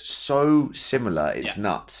looks so similar. It's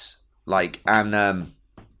nuts. Like, and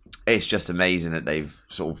it's just amazing that they've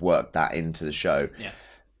sort of worked that into the show. Yeah.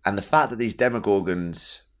 And the fact that these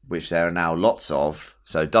Demogorgons, which there are now lots of,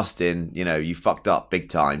 so Dustin, you fucked up big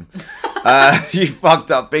time. You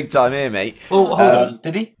fucked up big time here, mate. Well, hold on.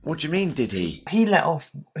 Did he? What do you mean, did he? He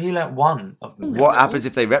let one of them. What happens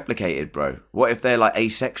if they replicated, bro? What if they're like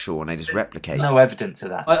asexual and they just replicate? No evidence of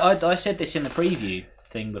that. I said this in the preview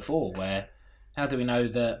thing before, where how do we know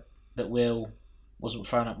that Will wasn't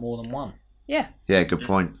throwing up more than one? Yeah, good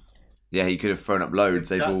point. Yeah, he could have thrown up loads.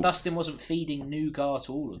 Dustin wasn't feeding nougat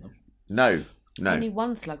to all of them. No. Only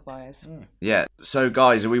one slug bias. Yeah. So,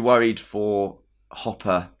 guys, are we worried for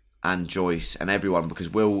Hopper and Joyce and everyone? Because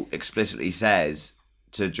Will explicitly says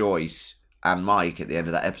to Joyce and Mike at the end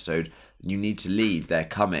of that episode, you need to leave, they're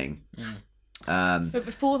coming. But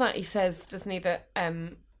before that he says, doesn't he, that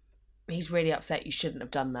he's really upset you shouldn't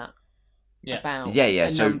have done that. About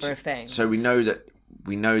a number of things. So we know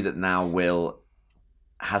that now Will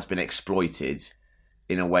has been exploited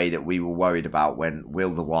in a way that we were worried about when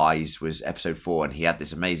Will the Wise was episode 4 and he had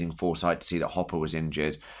this amazing foresight to see that Hopper was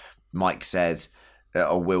injured. Mike says,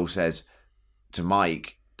 or Will says to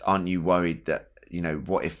Mike, aren't you worried that,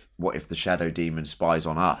 what if the shadow demon spies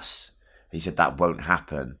on us? He said that won't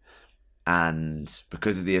happen. And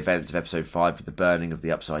because of the events of episode 5 with the burning of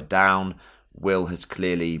the Upside Down, Will has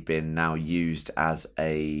clearly been now used as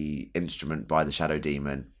a instrument by the shadow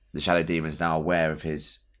demon. The shadow demon is now aware of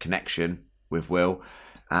his connection with Will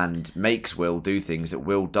and makes Will do things that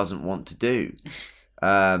Will doesn't want to do.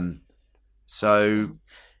 But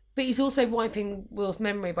he's also wiping Will's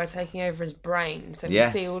memory by taking over his brain. So we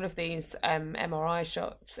see all of these MRI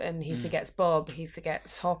shots, and he forgets Bob, he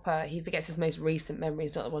forgets Hopper, he forgets his most recent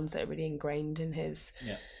memories, not the ones that are really ingrained in his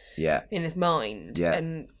in his mind. Yeah.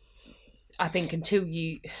 And I think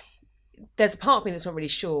there's a part of me that's not really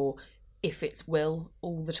sure if it's Will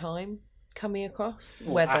all the time coming across,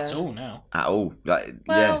 whether at all now. At all,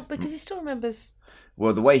 because he still remembers.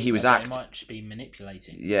 Well, the way he was acting, he might just be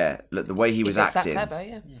manipulating. Yeah, look, the way he was acting, that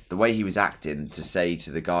clever, the way he was acting to say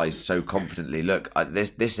to the guys so confidently, look,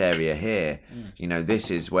 this area here, this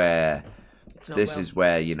is where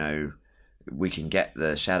we can get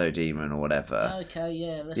the shadow demon or whatever.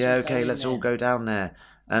 Okay, let's all go down there.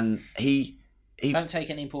 And he don't take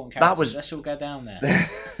any important characters. Let's all go down there.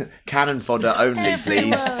 Cannon fodder only,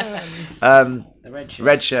 please. The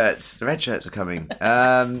red shirts. The red shirts are coming.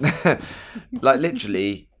 Like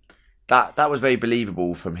literally, that was very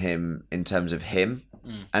believable from him in terms of him.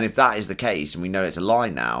 And if that is the case, and we know it's a lie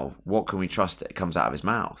now, what can we trust that it comes out of his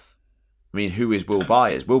mouth? I mean, who is Will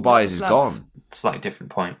Byers? Will Byers is gone. Slightly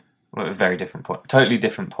different point. Well, a very different point. Totally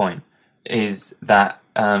different point is that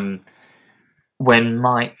when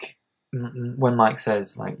Mike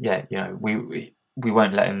says like, we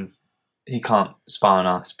won't let him, he can't spy on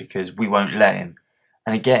us because we won't let him.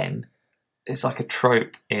 And again, it's like a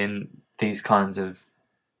trope in these kinds of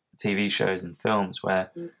TV shows and films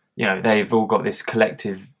where they've all got this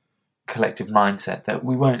collective mindset that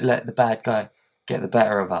we won't let the bad guy get the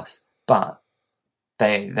better of us, but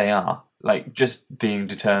they are. Like, just being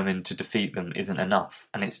determined to defeat them isn't enough.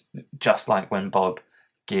 And it's just like when Bob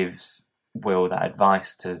gives Will that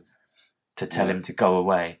advice to tell him to go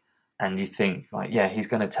away, and you think like, he's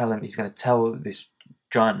going to tell this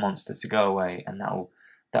giant monster to go away, and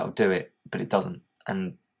that'll do it, but it doesn't.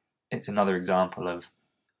 And it's another example of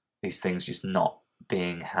these things just not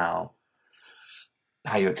being how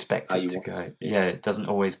you expect it to go. Yeah, it doesn't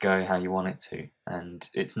always go how you want it to. And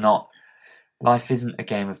it's not... Life isn't a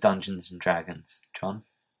game of Dungeons and Dragons, John,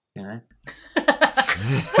 you know?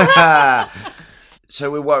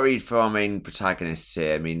 So we're worried for our main protagonists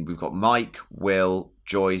here. I mean, we've got Mike, Will,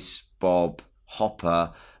 Joyce, Bob,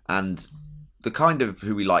 Hopper, and the kind of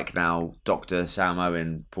who we like now, Dr. Sam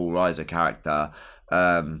Owen, Paul Reiser character.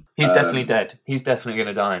 He's definitely dead. He's definitely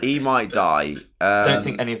going to die. He might die. Don't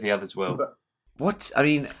think any of the others will. What? I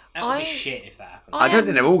mean... That would be shit if that happened. I don't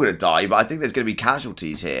think they're all going to die, but I think there's going to be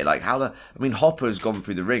casualties here. Like Hopper's gone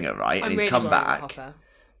through the ringer, right? And he's come back.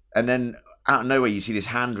 And then out of nowhere, you see this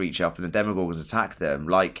hand reach up and the Demogorgons attack them.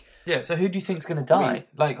 Like, yeah, so who do you think's going to die?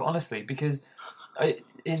 Like, honestly, because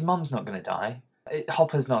his mum's not going to die.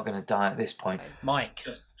 Hopper's not going to die at this point. Mike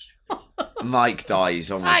dies.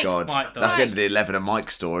 Oh my God. That's the end of the 11 and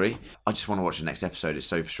Mike story. I just want to watch the next episode. It's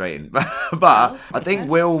so frustrating. But I think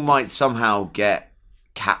Will might somehow get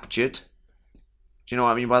captured. Do you know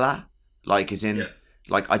what I mean by that? Like, as in,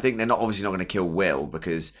 like, I think they're obviously not going to kill Will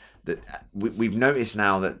because we've noticed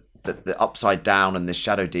now that the Upside Down and this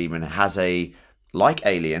Shadow Demon has a, like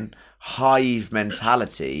Alien, hive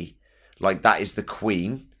mentality. Like, that is the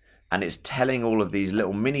queen. And it's telling all of these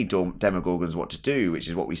little mini Demogorgons what to do, which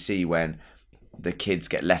is what we see when the kids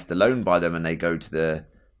get left alone by them and they go to the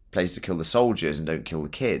place to kill the soldiers and don't kill the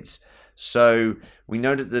kids. So we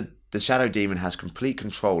know that the Shadow Demon has complete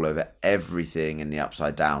control over everything in the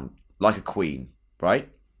Upside Down, like a queen, right?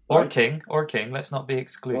 Or a king. Let's not be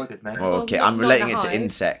exclusive, mate. Well, okay, I'm relating it to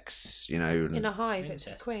insects, you know. In a hive, it's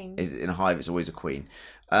a queen. In a hive, it's always a queen.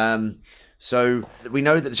 So we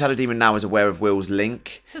know that the Shadow Demon now is aware of Will's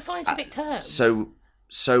link. It's a scientific term.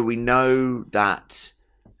 So we know that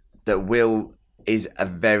Will is a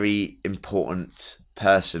very important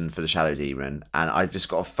person for the Shadow Demon, and I've just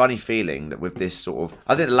got a funny feeling that with this sort of...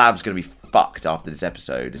 I think the lab's going to be fucked after this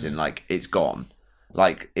episode, as in, like, it's gone.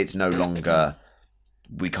 Like, it's no longer...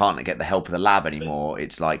 We can't get the help of the lab anymore.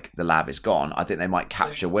 It's like the lab is gone. I think they might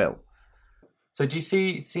capture Will. So do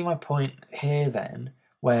you see my point here then,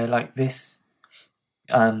 where like this,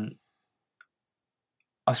 I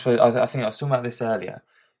suppose I think I was talking about this earlier,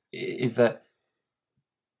 is that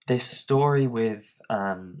this story with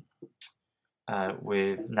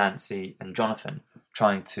Nancy and Jonathan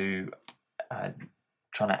trying to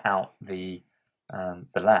out the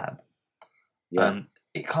lab,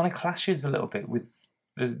 it kind of clashes a little bit with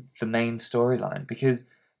the main storyline, because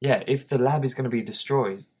if the lab is going to be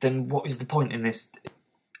destroyed, then what is the point in this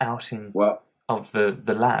outing of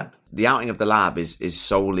the lab? The outing of the lab is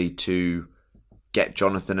solely to get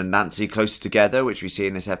Jonathan and Nancy closer together, which we see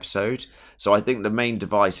in this episode. So I think the main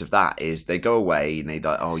device of that is they go away and they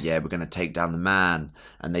like, oh yeah, we're going to take down the man,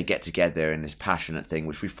 and they get together in this passionate thing,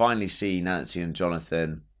 which we finally see Nancy and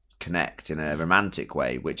Jonathan connect in a romantic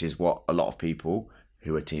way, which is what a lot of people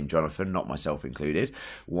who are Team Jonathan, not myself included,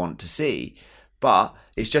 want to see. But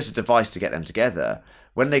it's just a device to get them together.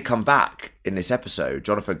 When they come back in this episode,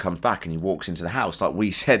 Jonathan comes back and he walks into the house, like we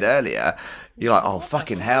said earlier. You're like, oh,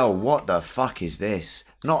 fucking hell, what the fuck is this?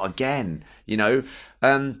 Not again, you know?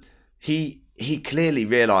 He clearly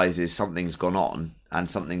realises something's gone on and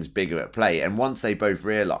something's bigger at play. And once they both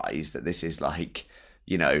realise that this is like,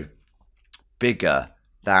 you know, bigger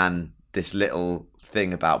than this little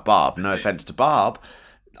thing about Barb, no offence to Barb,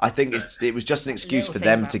 I think it was just an excuse for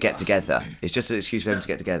them to get together. It's just an excuse for them to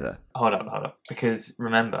get together. Hold up. Because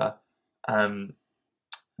remember,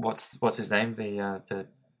 what's his name? The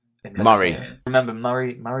Murray. Remember,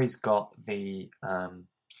 Murray's got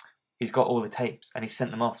he's got all the tapes and he's sent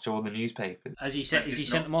them off to all the newspapers. Has he sent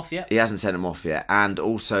them off yet? He hasn't sent them off yet. And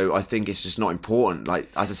also, I think it's just not important. Like,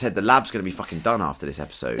 as I said, the lab's going to be fucking done after this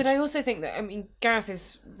episode. But I also think that, I mean, Gareth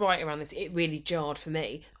is right around this. It really jarred for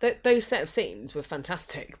me. Those set of scenes were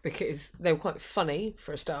fantastic because they were quite funny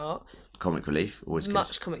for a start. Comic relief, always good.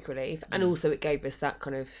 Much comic relief. And also it gave us that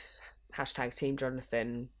kind of hashtag Team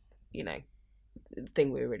Jonathan, you know,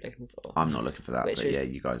 thing we were really looking for. I'm not looking for that, but yeah,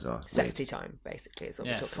 you guys are. Sexy time, basically, is what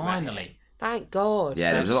we're talking finally. About. Thank God.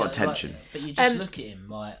 Yeah, there was a lot of tension. But you just look at him,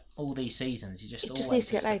 like, all these seasons, you just always needs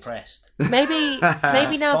to get laid. Depressed. Maybe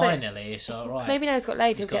now finally, it's all right. Maybe now he's got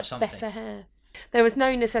laid, he'll get something. Better hair. There was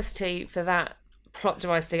no necessity for that plot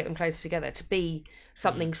device to get them closer together to be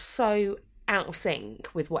something so out of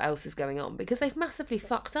sync with what else is going on, because they've massively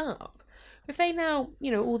fucked up. If they now,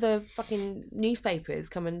 all the fucking newspapers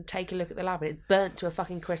come and take a look at the lab and it's burnt to a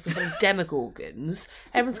fucking crisp with demogorgons,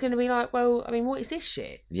 everyone's going to be like, well, I mean, what is this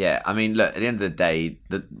shit? Yeah, I mean, look, at the end of the day,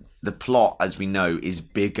 the plot, as we know, is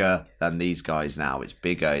bigger than these guys now. It's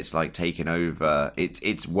bigger. It's like taking over.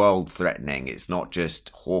 It's world threatening. It's not just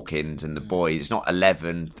Hawkins and the boys. It's not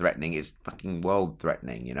 11 threatening. It's fucking world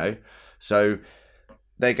threatening, So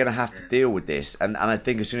they're going to have to deal with this. And I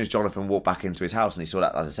think as soon as Jonathan walked back into his house and he saw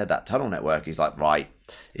that, as I said, that tunnel network, he's like, right,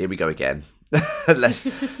 here we go again.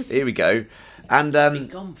 Here we go. And He's been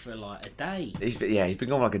gone for like a day. He's been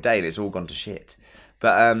gone like a day and it's all gone to shit.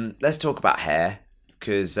 But let's talk about hair,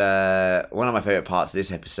 because one of my favourite parts of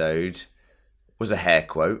this episode was a hair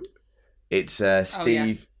quote. It's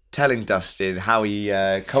Steve telling Dustin how he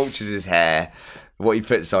cultures his hair, what he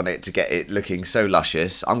puts on it to get it looking so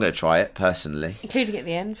luscious. I'm going to try it personally. Including at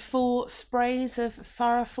the end 4 sprays of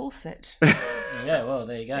Farrah Fawcett. Yeah, well,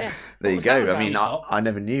 there you go. Yeah. There you What was that go. I about? mean, I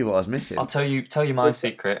never knew what I was missing. I'll tell you my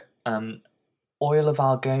secret. Oil of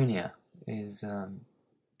Argonia is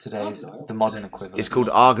today's the modern equivalent. It's called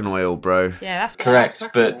argan oil, bro. Yeah, that's Correct,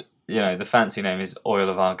 but the fancy name is Oil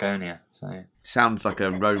of Argonia. So Sounds like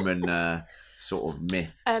a Roman sort of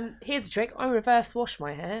myth. Here's a trick. I reverse wash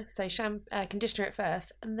my hair, so conditioner it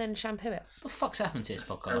first and then shampoo it. What the fuck's happened to this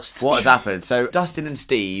podcast? What has happened? So Dustin and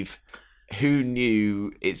Steve, who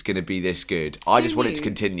knew it's going to be this good? I just want it to knew?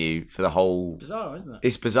 continue for the whole... Bizarre, isn't it?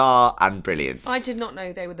 It's bizarre and brilliant. I did not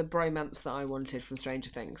know they were the bromance that I wanted from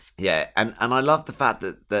Stranger Things. Yeah, and I love the fact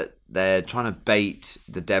that they're trying to bait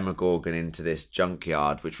the Demogorgon into this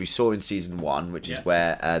junkyard, which we saw in season 1, which is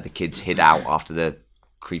where the kids hid out after the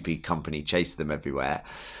creepy company chased them everywhere.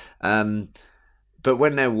 But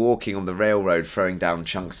when they're walking on the railroad, throwing down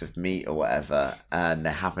chunks of meat or whatever, and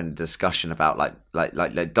they're having a discussion about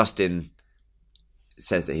like Dustin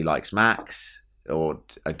says that he likes Max or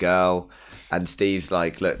a girl, and Steve's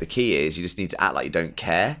like, look, the key is you just need to act like you don't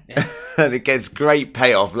care. And it gets great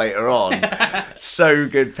payoff later on. So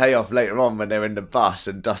good payoff later on when they're in the bus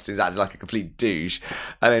and Dustin's acting like a complete douche,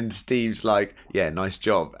 and then Steve's like, yeah, nice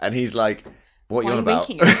job, and he's like, what are you on about?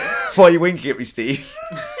 Why are you winking at me, Steve?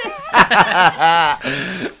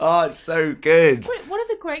 Oh, it's so good. One of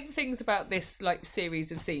the great things about this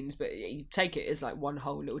series of scenes, but you take it as one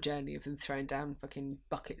whole little journey of them throwing down fucking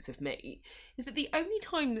buckets of meat, is that the only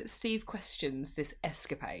time that Steve questions this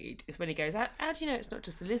escapade is when he goes, how do you know it's not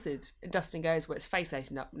just a lizard? And Dustin goes, well, its face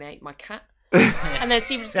opened up and ate my cat. And then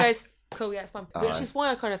Steve just goes, cool, yeah, it's fine. Which is why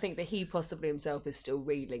I kind of think that he possibly himself is still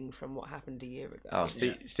reeling from what happened a year ago. Oh,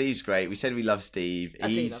 Steve's great. We said we love Steve. I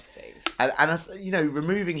do love Steve. And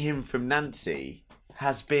removing him from Nancy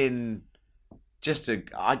has been just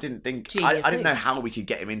I didn't think... I didn't know how we could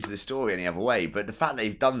get him into the story any other way, but the fact that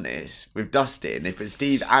they've done this with Dustin, if it's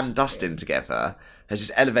Steve and Dustin together, has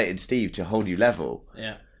just elevated Steve to a whole new level.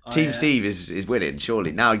 Yeah. Team Steve is winning,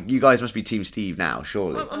 surely. Now, you guys must be Team Steve now,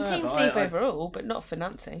 surely. I'm Team Steve overall, but not for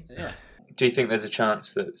Nancy. Yeah. do you think there's a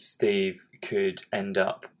chance that Steve could end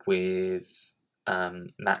up with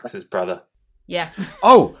Max's brother? Yeah.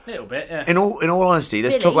 Oh, A little bit, yeah. in all honesty,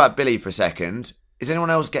 let's Billy. talk about Billy for a second. Is anyone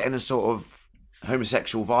else getting a sort of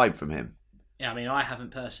homosexual vibe from him? Yeah, I mean, I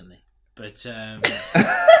haven't personally, but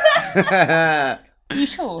You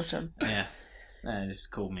sure, John? yeah, no, this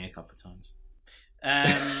called me a couple of times.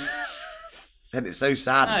 And it's so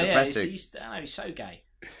sad and Yeah, depressing. he's so gay.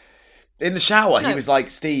 In the shower, he No. was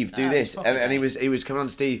like, "Steve, do No, this," he's fucking and he gay. was coming on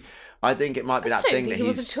Steve. I think it might be I that don't thing think that he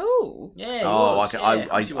he's. was at all. Yeah. He Oh, was. okay. Yeah, of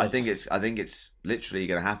course he was. I think it's literally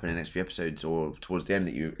going to happen in the next few episodes or towards the end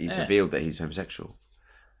that he's Yeah. revealed that he's homosexual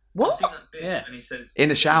What? Yeah. And he says, in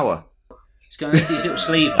the shower. He's going to lift his little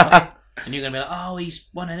sleeve up, and you're going to be like, "Oh, he's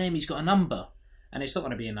one of them. He's got a number," and it's not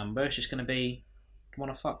going to be a number. It's just going to be,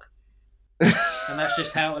 "Want to fuck," and that's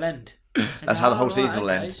just how it'll end. That's how the whole Right, season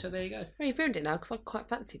will okay, end. So there you go. Well, you've ruined it now because I quite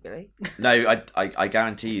fancy Billy. No, I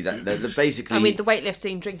guarantee you that the basically I mean, the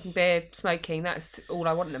weightlifting, drinking beer, smoking, that's all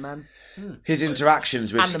I want in a man. his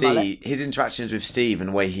interactions with And the mullet. Steve and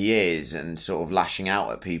the way he is and sort of lashing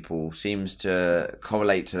out at people seems to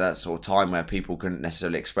correlate to that sort of time where people couldn't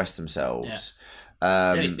necessarily express themselves.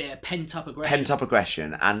 There's a bit of pent-up aggression. Pent up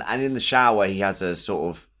aggression, and in the shower he has a sort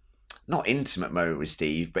of not intimate moment with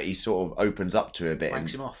Steve, but he sort of opens up to him a bit.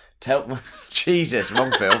 Wanks and him off. Jesus,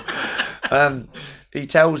 wrong film. He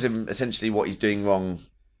tells him essentially what he's doing wrong,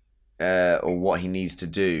 or what he needs to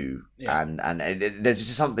do, Yeah. and there's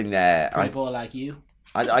just something there. Pretty boy like you.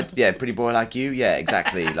 Yeah, pretty boy like you. Yeah,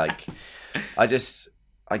 exactly. Like, I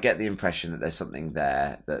get the impression that there's something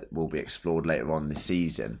there that will be explored later on this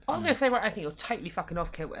season. I'm going to say, right, I think you're totally fucking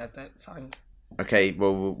off kilter, but fine. Okay,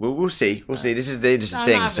 well, we'll see. We'll see. This is the interesting No,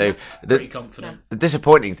 thing. no, So Pretty the, confident. the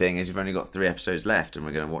disappointing thing is we've only got 3 episodes left, and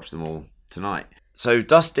we're going to watch them all tonight. So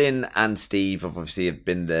Dustin and Steve obviously have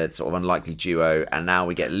been the sort of unlikely duo, and now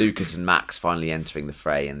we get Lucas and Max finally entering the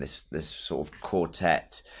fray in this sort of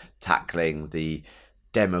quartet tackling the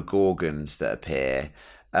Demogorgons that appear.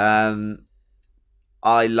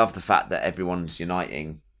 I love the fact that everyone's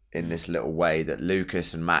uniting in this little way, that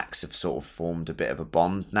Lucas and Max have sort of formed a bit of a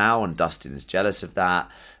bond now, and Dustin is jealous of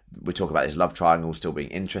that. We talk about his love triangle still being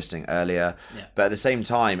interesting earlier, but at the same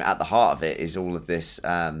time, at the heart of it is all of this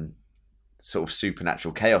sort of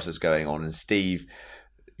supernatural chaos that's going on. And Steve,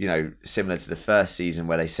 you know, similar to the first season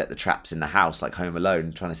where they set the traps in the house, like Home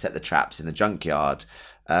Alone, trying to set the traps in the junkyard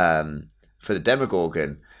for the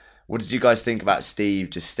Demogorgon. What did you guys think about Steve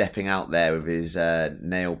just stepping out there with his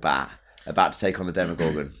nail bat, about to take on the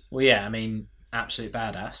Demogorgon? Well, yeah, I mean, absolute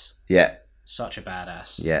badass. Yeah. Such a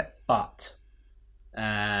badass. Yeah. But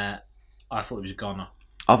I thought he was a goner.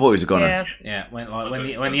 I thought he was a goner. Yeah. Yeah,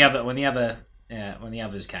 when the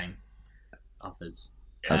others came. Others.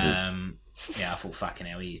 Yeah, I thought fucking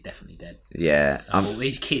hell, he's definitely dead. Yeah. I thought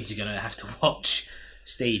these kids are going to have to watch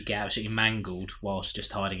Steve get absolutely mangled whilst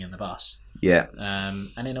just hiding in the bus. Yeah.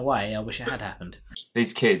 And in a way, I wish it had happened.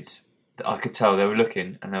 These kids, I could tell they were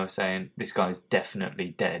looking and they were saying, "This guy's definitely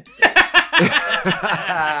dead."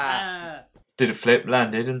 Did a flip,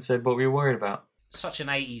 landed, and said, "What were you worried about?" Such an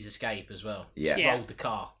 80s escape as well. Yeah. Just rolled the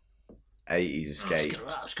car. 80s escape.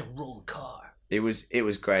 I was going to roll the car. It was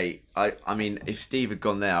great. I mean, if Steve had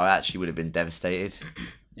gone there, I actually would have been devastated.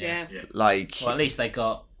 Yeah. Like, Well, at least they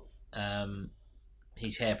got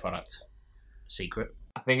his hair product secret.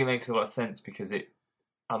 I think it makes a lot of sense because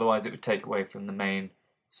otherwise it would take away from the main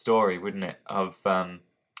story, wouldn't it? Of the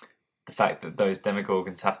fact that those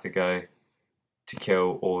Demogorgons have to go to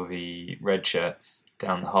kill all the red shirts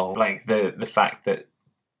down the hole. Like the fact that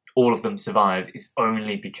all of them survive is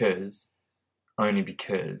only because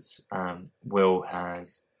Will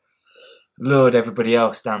has lured everybody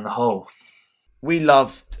else down the hole. we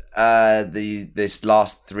loved this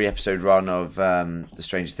last 3 episode run of The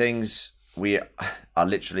Stranger Things. We are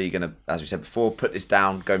literally going to, as we said before, put this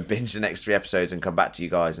down, go and binge the next 3 episodes and come back to you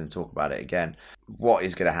guys and talk about it again. What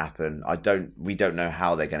is going to happen? We don't know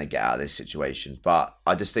how they're going to get out of this situation, but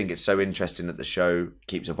I just think it's so interesting that the show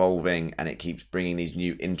keeps evolving and it keeps bringing these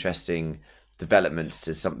new interesting developments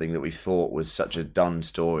to something that we thought was such a done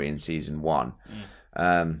story in season 1.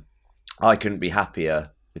 I couldn't be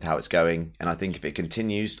happier with how it's going, and I think if it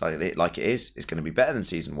continues like it is, it's going to be better than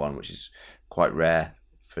season 1, which is quite rare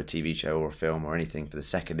for a TV show or a film or anything for the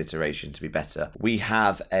second iteration to be better. We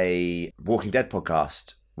have a Walking Dead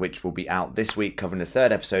podcast which will be out this week, covering the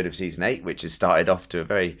 3rd episode of season 8, which has started off to a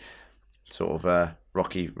very sort of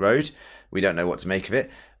rocky road. We don't know what to make of it,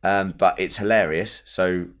 but it's hilarious,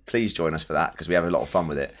 so please join us for that because we have a lot of fun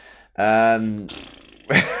with it.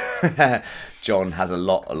 John has a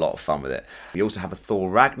lot of fun with it. We also have a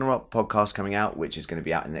Thor Ragnarok podcast coming out, which is going to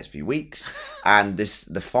be out in the next few weeks. And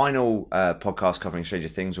the final podcast covering Stranger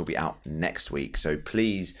Things will be out next week. So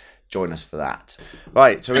please join us for that.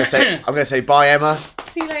 Right, so I'm going to say bye, Emma.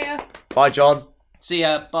 See you later. Bye, John. See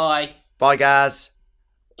ya. Bye. Bye, Gaz.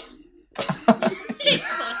 He's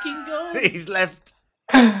fucking gone. He's left.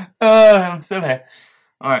 I'm still here.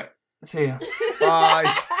 All right, see ya.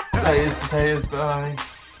 Bye. Potatoes, bye.